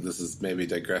 and this is maybe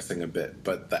digressing a bit,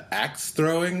 but the axe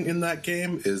throwing in that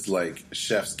game is like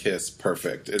chef's kiss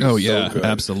perfect. It is so good.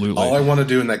 Absolutely. All I want to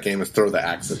do in that game is throw the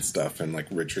axe at stuff and like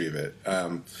retrieve it.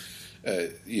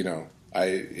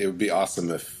 It would be awesome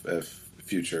if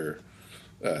future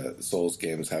Souls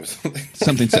games have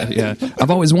something. Yeah. I've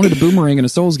always wanted a boomerang in a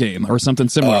Souls game or something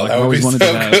similar. I've always wanted to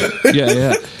have.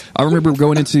 Yeah. I remember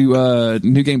going into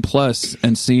New Game Plus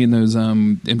and seeing those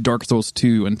in Dark Souls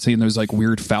 2 and seeing those like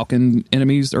weird falcon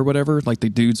enemies or whatever, like the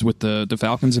dudes with the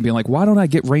falcons, and being like, why don't I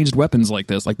get ranged weapons like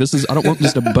this? Like this is, I don't want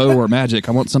just a bow or magic.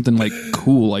 I want something like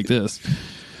cool like this.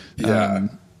 Yeah.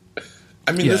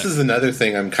 This is another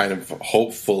thing I'm kind of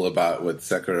hopeful about with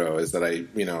Sekiro, is that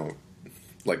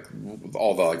like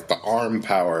all the arm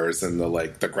powers and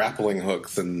the grappling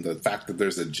hooks and the fact that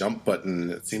there's a jump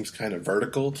button, it seems kind of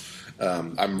vertical.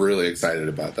 I'm really excited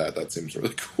about that. That seems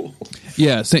really cool.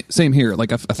 Yeah, same here.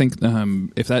 Like I think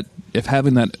if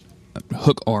having that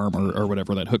hook arm or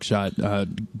whatever, that hook shot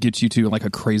gets you to like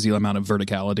a crazy amount of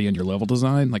verticality in your level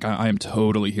design, like I am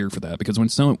totally here for that, because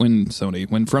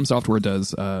when From Software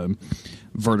does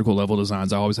vertical level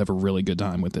designs, I always have a really good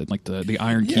time with it. Like the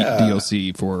Iron Keep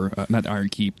DLC for not Iron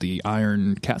Keep, the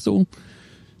Iron Castle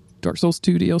Dark Souls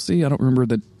 2 DLC. I don't remember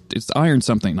that it's Iron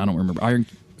something. I don't remember.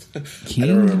 I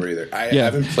don't remember either. I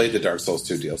haven't played the Dark Souls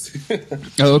 2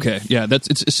 DLC. Oh, okay, yeah.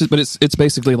 It's just, but it's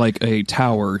basically like a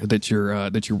tower that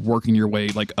you're working your way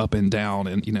like up and down,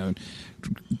 and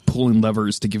pulling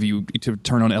levers to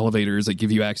turn on elevators that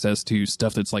give you access to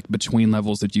stuff that's like between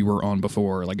levels that you were on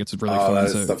before. Like it's really fun. That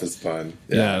stuff is fun.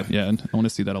 Yeah. I want to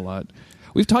see that a lot.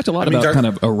 We've talked a lot about kind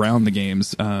of around the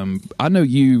games. I know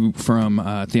you from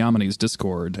Theomany's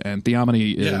Discord, and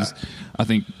Theomany is, I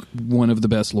think, one of the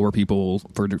best lore people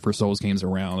for Souls games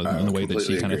around, in the way that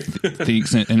she kind of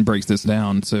thinks and breaks this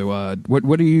down. So, how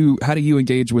do you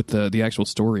engage with the actual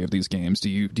story of these games? Do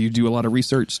you do a lot of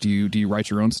research? Do you write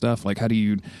your own stuff? Like, how do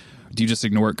you just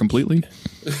ignore it completely?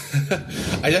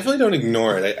 I definitely don't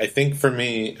ignore it. I think for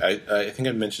me, I think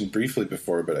I mentioned briefly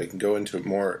before, but I can go into it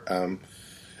more.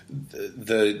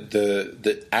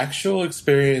 The actual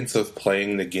experience of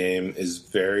playing the game is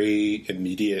very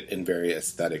immediate and very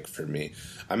aesthetic for me.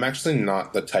 I'm actually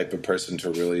not the type of person to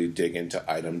really dig into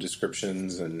item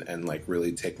descriptions and like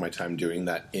really take my time doing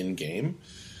that in game.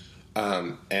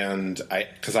 And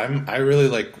I really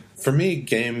like, for me,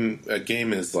 a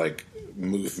game is like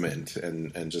movement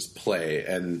and just play,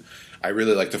 and I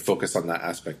really like to focus on that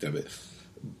aspect of it.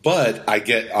 But I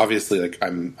get, obviously, like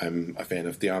I'm a fan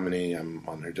of Theomany. I'm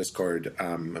on her Discord.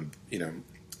 I'm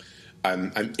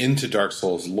into Dark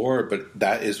Souls lore, but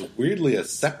that is weirdly a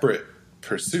separate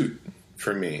pursuit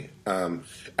for me.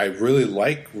 I really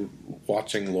like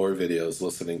watching lore videos,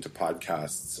 listening to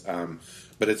podcasts,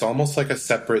 but it's almost like a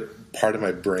separate part of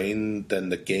my brain than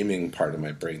the gaming part of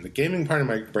my brain. The gaming part of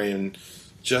my brain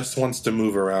just wants to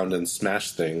move around and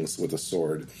smash things with a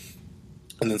sword.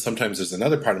 And then sometimes there's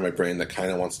another part of my brain that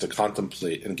kind of wants to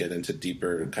contemplate and get into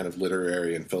deeper kind of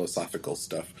literary and philosophical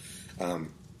stuff. And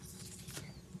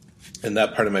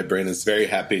that part of my brain is very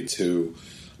happy to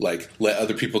like let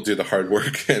other people do the hard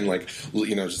work and like,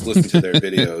 just listen to their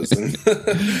videos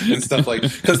and stuff like,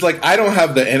 because like I don't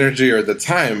have the energy or the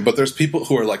time, but there's people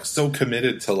who are like so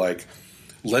committed to like,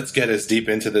 let's get as deep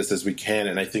into this as we can.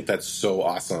 And I think that's so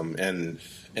awesome. And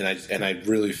I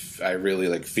really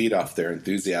like feed off their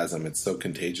enthusiasm. It's so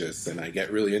contagious, and I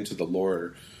get really into the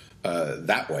lore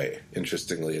that way.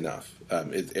 Interestingly enough,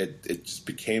 it just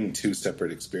became two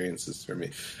separate experiences for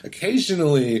me.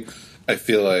 Occasionally, I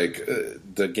feel like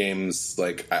the games,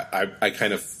 like I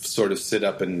kind of sort of sit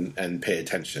up and pay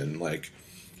attention, like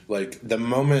the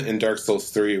moment in Dark Souls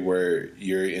 3 where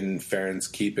you're in Farron's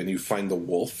Keep and you find the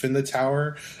wolf in the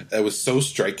tower. That was so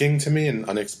striking to me and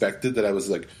unexpected that I was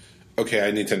like, okay,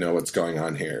 I need to know what's going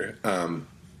on here.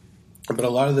 But a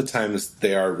lot of the times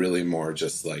they are really more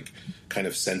just like kind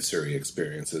of sensory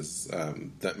experiences,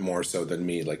 that more so than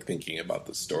me like thinking about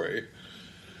the story.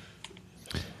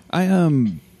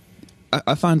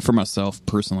 I find for myself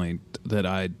personally that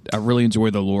I really enjoy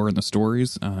the lore and the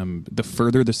stories. The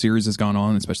further the series has gone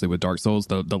on, especially with Dark Souls,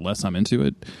 the less I'm into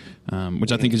it,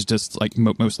 which I think is just like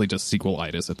mostly just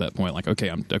sequelitis at that point. Like,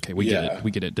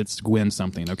 we get it. It's Gwyn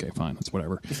something. Okay, fine, that's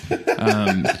whatever.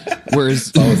 Whereas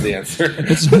it's always the answer.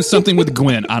 It's something with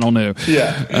Gwyn. I don't know.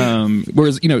 Yeah.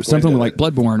 Whereas something like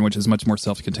Bloodborne, which is much more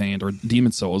self-contained, or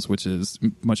Demon Souls, which is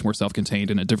much more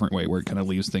self-contained in a different way, where it kind of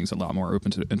leaves things a lot more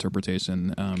open to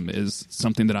interpretation, is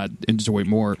something that I enjoy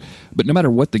more. But no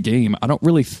matter what the game, I don't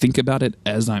really think about it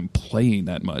as I'm playing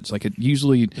that much. Like it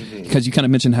usually, because you kind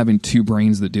of mentioned having two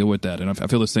brains that deal with that, and I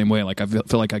feel the same way. Like I feel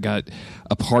like I got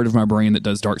a part of my brain that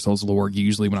does Dark Souls lore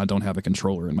usually when I don't have a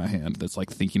controller in my hand, that's like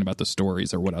thinking about the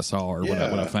stories or what I saw or what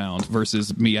I found,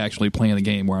 versus me actually playing the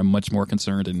game where I'm much more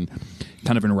concerned and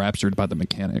kind of enraptured by the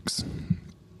mechanics.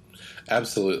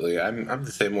 Absolutely. I'm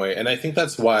the same way. And I think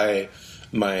that's why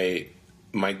my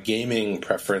gaming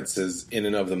preferences in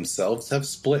and of themselves have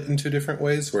split into different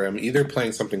ways, where I'm either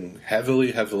playing something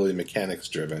heavily mechanics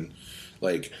driven.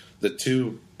 Like the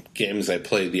two games I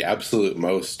play the absolute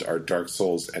most are Dark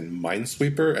Souls and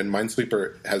Minesweeper, and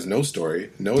Minesweeper has no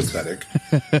story, no aesthetic.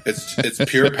 It's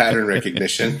pure pattern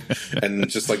recognition and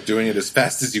just like doing it as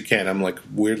fast as you can. I'm like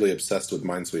weirdly obsessed with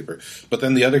Minesweeper. But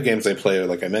then the other games I play,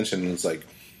 like I mentioned, it's like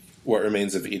What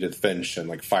Remains of Edith Finch and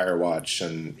like Firewatch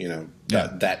and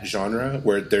that genre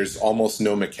where there's almost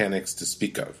no mechanics to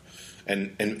speak of.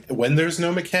 And when there's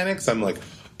no mechanics, I'm like,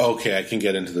 okay, I can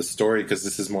get into the story because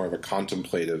this is more of a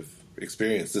contemplative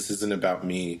experience. This isn't about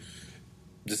me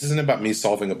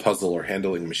solving a puzzle or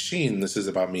handling a machine. This is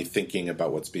about me thinking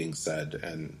about what's being said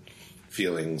and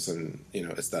feelings and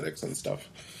aesthetics and stuff.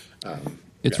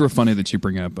 It's real funny that you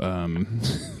bring up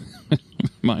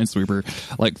Minesweeper.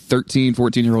 Like 13,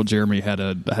 14-year-old Jeremy had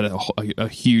a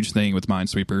huge thing with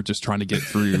Minesweeper, just trying to get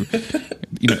through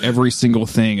every single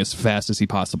thing as fast as he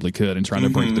possibly could, and trying to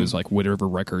break those like whatever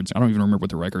records. I don't even remember what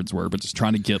the records were, but just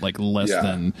trying to get like less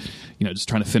than, just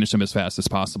trying to finish them as fast as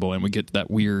possible. And we get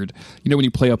that weird, when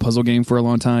you play a puzzle game for a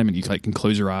long time and you like can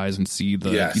close your eyes and see the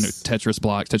Tetris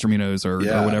blocks, Tetraminos or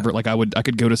whatever. Like I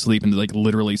could go to sleep and like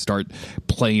literally start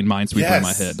playing Minesweeper in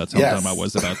my head. That's how dumb I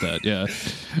was about that. Yeah.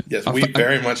 Yes, we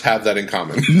very much have that in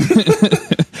common.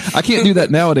 I can't do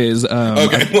that nowadays.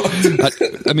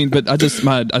 Okay. But I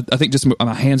think just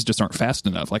my hands just aren't fast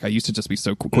enough. Like I used to just be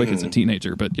so quick as a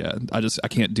teenager, but yeah, I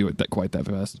can't do it quite that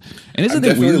fast. And isn't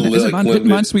it weird? Didn't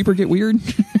Minesweeper get weird?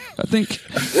 I think.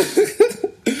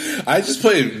 I just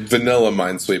played vanilla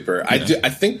Minesweeper. Yeah. I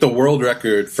think the world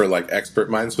record for like expert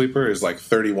Minesweeper is like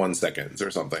 31 seconds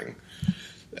or something,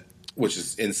 which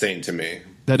is insane to me.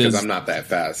 Because I'm not that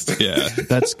fast. Yeah,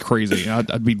 that's crazy.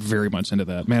 I'd be very much into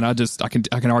that, man. I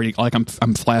can already like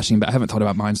I'm flashing, but I haven't thought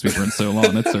about Minesweeper in so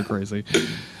long. That's so crazy.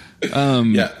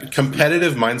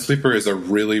 Competitive Minesweeper is a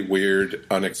really weird,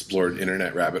 unexplored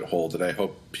internet rabbit hole that I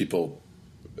hope people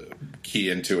key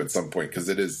into at some point because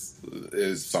it is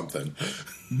something.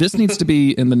 This needs to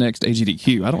be in the next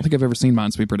AGDQ. I don't think I've ever seen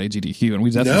Minesweeper at AGDQ, and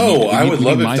we definitely. No, I would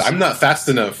love it. I'm not fast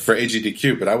enough for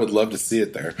AGDQ, but I would love to see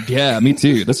it there. Yeah, me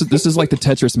too. This is like the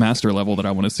Tetris Master level that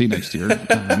I want to see next year.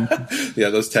 Yeah,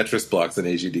 those Tetris blocks in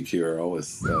AGDQ are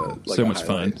always like so much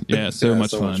fun. Yeah, so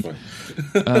much fun.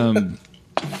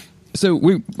 So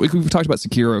we've talked about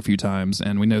Sekiro a few times,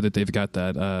 and we know that they've got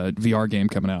that VR game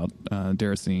coming out,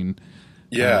 Deracine.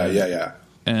 Yeah.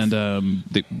 And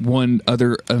the one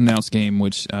other announced game,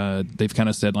 which they've kind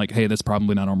of said like, "Hey, that's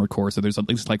probably not Armored Core." So there's at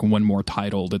least like one more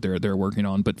title that they're working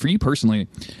on. But for you personally,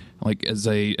 like as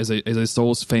a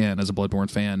Souls fan, as a Bloodborne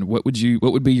fan, what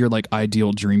would be your like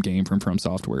ideal dream game from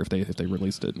Software if they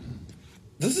released it?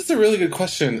 This is a really good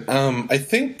question. I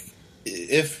think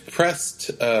if pressed,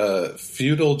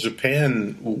 feudal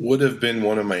Japan would have been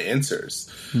one of my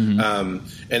answers. And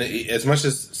as much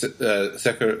as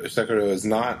Sekiro is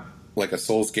not like a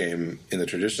Souls game in the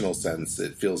traditional sense,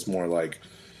 it feels more like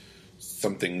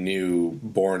something new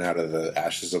born out of the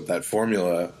ashes of that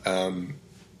formula.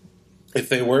 If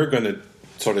they were going to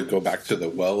sort of go back to the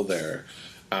well there,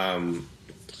 I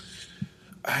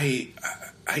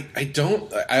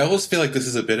always feel like this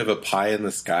is a bit of a pie in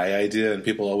the sky idea, and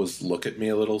people always look at me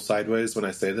a little sideways when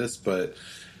I say this, but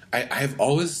I've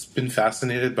always been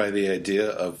fascinated by the idea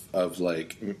of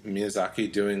like Miyazaki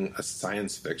doing a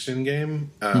science fiction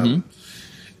game. And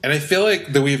I feel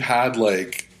like that we've had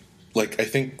like I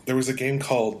think there was a game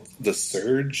called The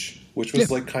Surge, which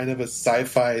was like kind of a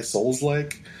sci-fi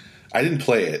Souls-like. I didn't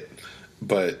play it,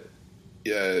 but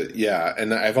yeah.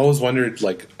 And I've always wondered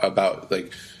like about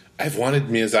like, I've wanted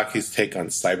Miyazaki's take on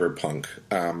cyberpunk.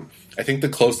 I think the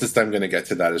closest I'm going to get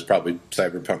to that is probably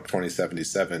Cyberpunk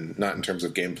 2077, not in terms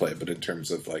of gameplay, but in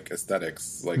terms of like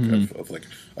aesthetics, like of like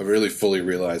a really fully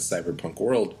realized cyberpunk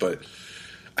world. But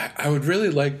I would really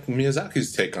like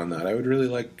Miyazaki's take on that. I would really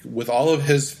like, with all of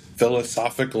his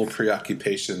philosophical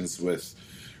preoccupations with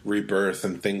rebirth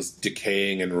and things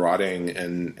decaying and rotting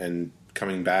and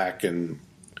coming back, and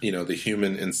the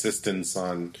human insistence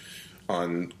on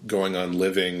going on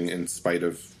living in spite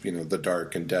of the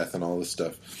dark and death and all this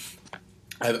stuff.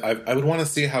 I would want to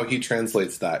see how he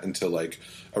translates that into like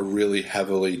a really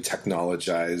heavily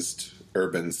technologized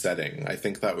urban setting. I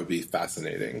think that would be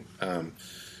fascinating.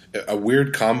 A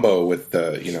weird combo with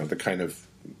the kind of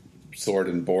sword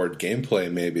and board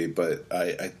gameplay maybe, but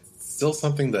I still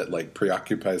something that like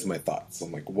preoccupies my thoughts.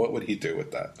 I'm like, what would he do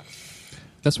with that?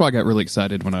 That's why I got really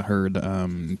excited when I heard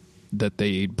that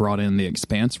they brought in the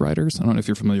Expanse writers. I don't know if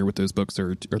you're familiar with those books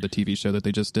or the TV show that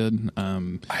they just did.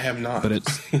 I have not. But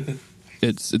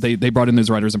they brought in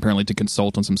those writers apparently to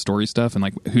consult on some story stuff, and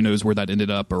like who knows where that ended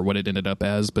up or what it ended up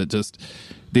as. But just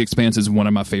the Expanse is one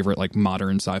of my favorite like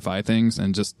modern sci-fi things,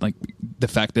 and just like the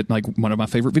fact that like one of my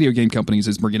favorite video game companies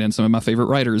is bringing in some of my favorite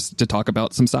writers to talk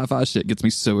about some sci-fi shit gets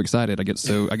me so excited. I get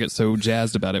so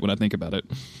jazzed about it when I think about it.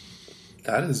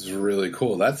 That is really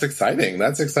cool. That's exciting.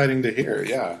 That's exciting to hear.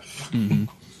 Yeah. Mm-hmm.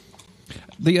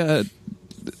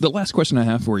 The last question I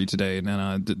have for you today,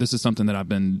 and this is something that I've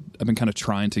been kind of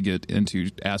trying to get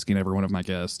into asking every one of my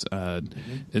guests,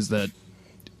 is that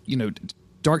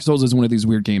Dark Souls is one of these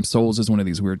weird games. Souls is one of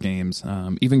these weird games.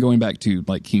 Even going back to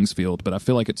like Kingsfield, but I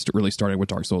feel like it's really started with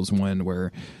Dark Souls 1,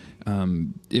 where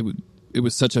it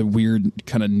was such a weird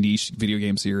kind of niche video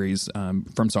game series.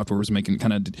 From Software was making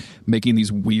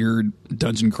these weird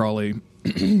dungeon crawly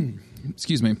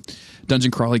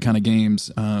dungeon crawly kind of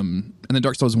games. And then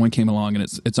Dark Souls 1 came along,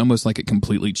 and it's almost like it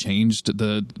completely changed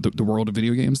the world of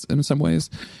video games in some ways.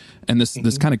 And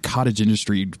this kind of cottage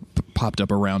industry popped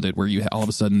up around it, where you all of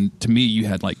a sudden, to me, you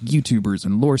had like YouTubers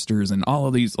and lorsters and all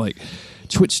of these like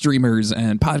Twitch streamers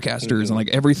and podcasters, and like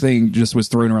everything just was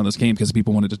thrown around this game because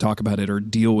people wanted to talk about it or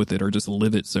deal with it or just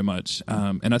live it so much.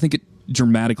 And I think it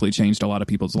dramatically changed a lot of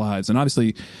people's lives. And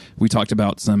obviously, we talked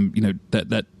about some,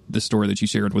 that the story that you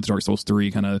shared with Dark Souls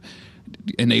 3 kind of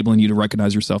enabling you to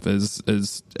recognize yourself as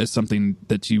something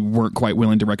that you weren't quite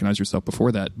willing to recognize yourself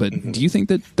before that. But do you think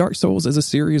that Dark Souls as a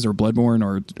series or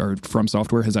Bloodborne or From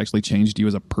Software has actually changed you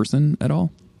as a person at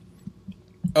all?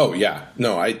 Oh, yeah.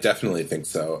 No, I definitely think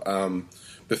so.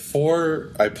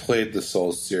 Before I played the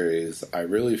Souls series, I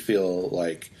really feel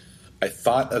like I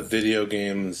thought of video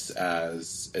games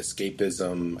as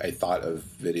escapism. I thought of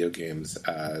video games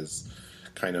as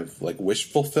kind of like wish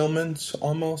fulfillment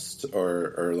almost,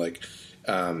 or like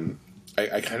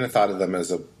I kind of thought of them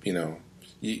as a,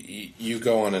 you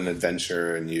go on an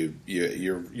adventure and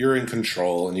you're in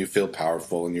control and you feel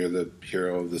powerful and you're the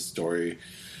hero of the story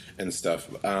and stuff.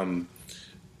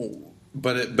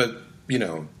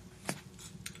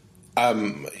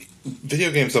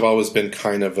 Video games have always been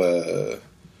kind of a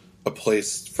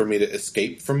place for me to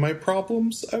escape from my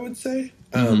problems, I would say.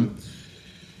 I've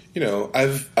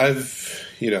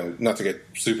not to get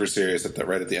super serious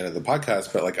right at the end of the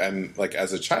podcast, but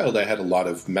as a child, I had a lot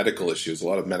of medical issues, a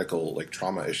lot of medical like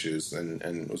trauma issues,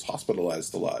 and was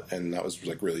hospitalized a lot, and that was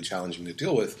like really challenging to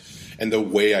deal with. And the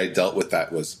way I dealt with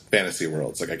that was fantasy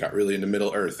worlds. Like I got really into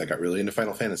Middle Earth, I got really into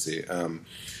Final Fantasy, and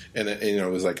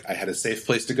it was like I had a safe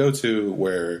place to go to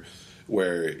where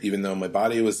even though my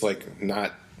body was like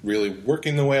not really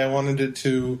working the way I wanted it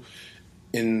to.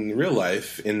 In real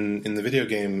life, in the video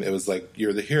game, it was like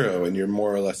you're the hero and you're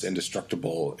more or less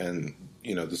indestructible, and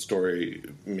the story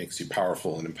makes you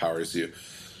powerful and empowers you.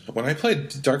 When I played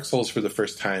Dark Souls for the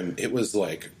first time, it was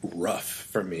like rough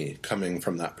for me coming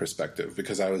from that perspective,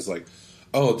 because I was like,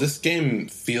 oh, this game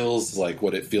feels like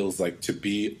what it feels like to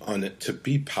be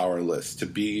powerless, to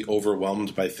be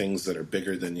overwhelmed by things that are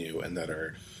bigger than you and that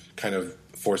are kind of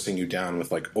forcing you down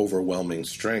with like overwhelming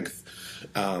strength.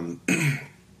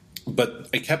 But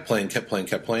I kept playing,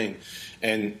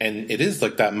 and it is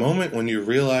like that moment when you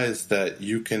realize that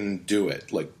you can do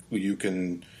it. Like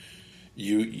when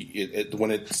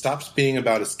it stops being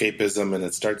about escapism and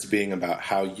it starts being about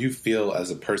how you feel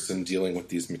as a person dealing with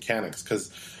these mechanics.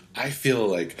 Because I feel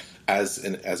like as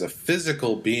a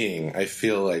physical being, I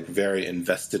feel like very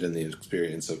invested in the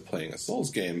experience of playing a Souls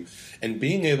game and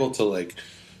being able to like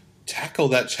tackle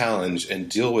that challenge and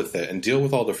deal with it and deal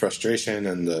with all the frustration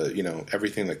and the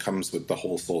everything that comes with the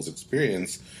whole Souls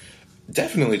experience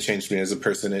definitely changed me as a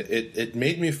person. It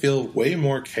made me feel way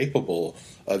more capable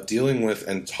of dealing with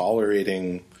and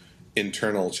tolerating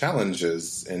internal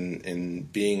challenges in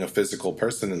being a physical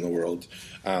person in the world.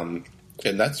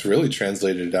 And that's really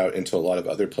translated out into a lot of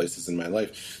other places in my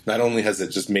life. Not only has it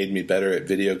just made me better at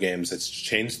video games, it's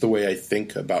changed the way I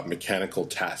think about mechanical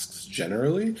tasks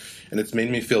generally, and it's made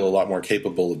me feel a lot more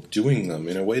capable of doing them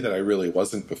in a way that I really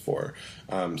wasn't before.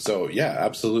 So, yeah,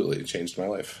 absolutely, it changed my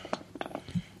life.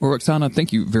 Well, Roxana,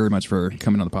 thank you very much for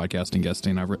coming on the podcast and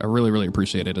guesting. I really, really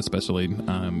appreciate it, especially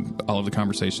all of the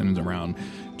conversations around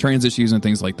trans issues and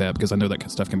things like that, because I know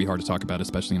that stuff can be hard to talk about,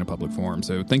 especially in a public forum.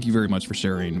 So thank you very much for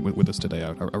sharing with us today.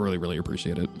 I really, really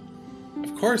appreciate it.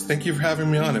 Of course. Thank you for having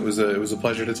me on. It was a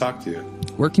pleasure to talk to you.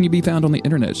 Where can you be found on the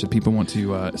internet should people want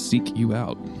to seek you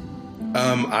out?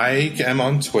 I am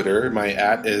on Twitter. My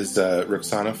 @ is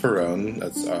Ruksana Faraon.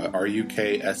 That's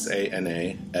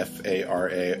RUKSANA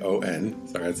FARAON.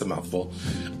 Sorry, that's a mouthful.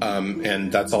 And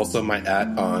that's also my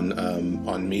 @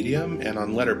 on Medium and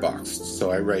on Letterboxd.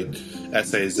 So I write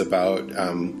essays about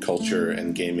culture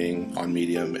and gaming on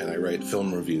Medium, and I write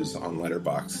film reviews on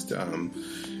Letterboxd.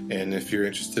 And if you're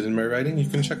interested in my writing, you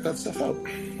can check that stuff out.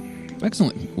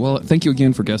 Excellent. Well, thank you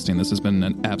again for guesting. This has been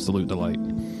an absolute delight.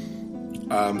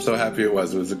 I'm so happy it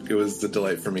was. It was a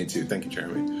delight for me, too. Thank you,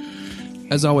 Jeremy.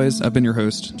 As always, I've been your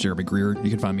host, Jeremy Greer. You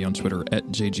can find me on Twitter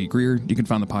 @JGGreer. You can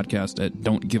find the podcast at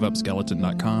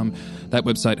don'tgiveupskeleton.com. That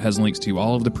website has links to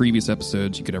all of the previous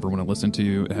episodes you could ever want to listen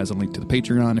to. It has a link to the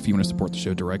Patreon if you want to support the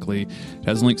show directly. It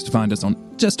has links to find us on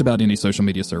just about any social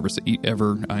media service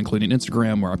ever, including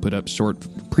Instagram, where I put up short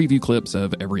preview clips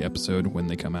of every episode when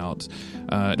they come out.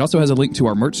 It also has a link to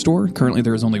our merch store. Currently,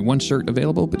 there is only one shirt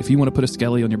available, but if you want to put a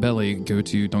skelly on your belly, go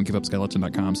to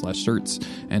don'tgiveupskeleton.com/shirts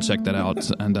and check that out.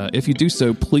 And if you do so,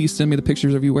 please send me the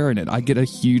pictures of you wearing it. I get a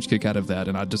huge kick out of that,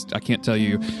 and I can't tell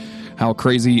you how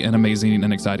crazy and amazing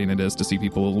and exciting it is to see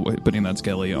people putting that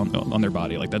skelly on their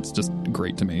body. Like, that's just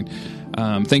great to me.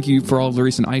 Thank you for all the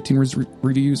recent iTunes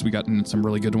reviews. We gotten some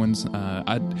really good ones.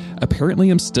 I apparently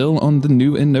am still on the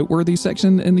new and noteworthy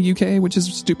section in the UK, which is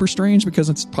super strange because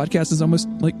its podcast is almost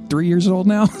like 3 years old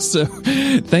now. So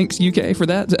thanks, UK, for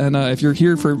that. And if you're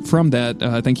here from that,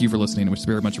 thank you for listening, which is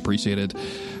very much appreciated.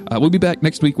 We'll be back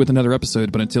next week with another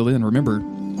episode, but until then, remember,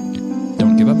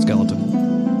 don't give up, skeleton.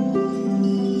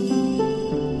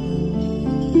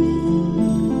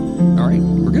 All right,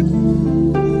 we're good.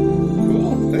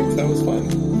 Cool, thanks, that was fun.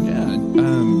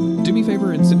 Yeah, do me a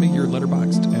favor and send me your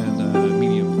Letterboxd and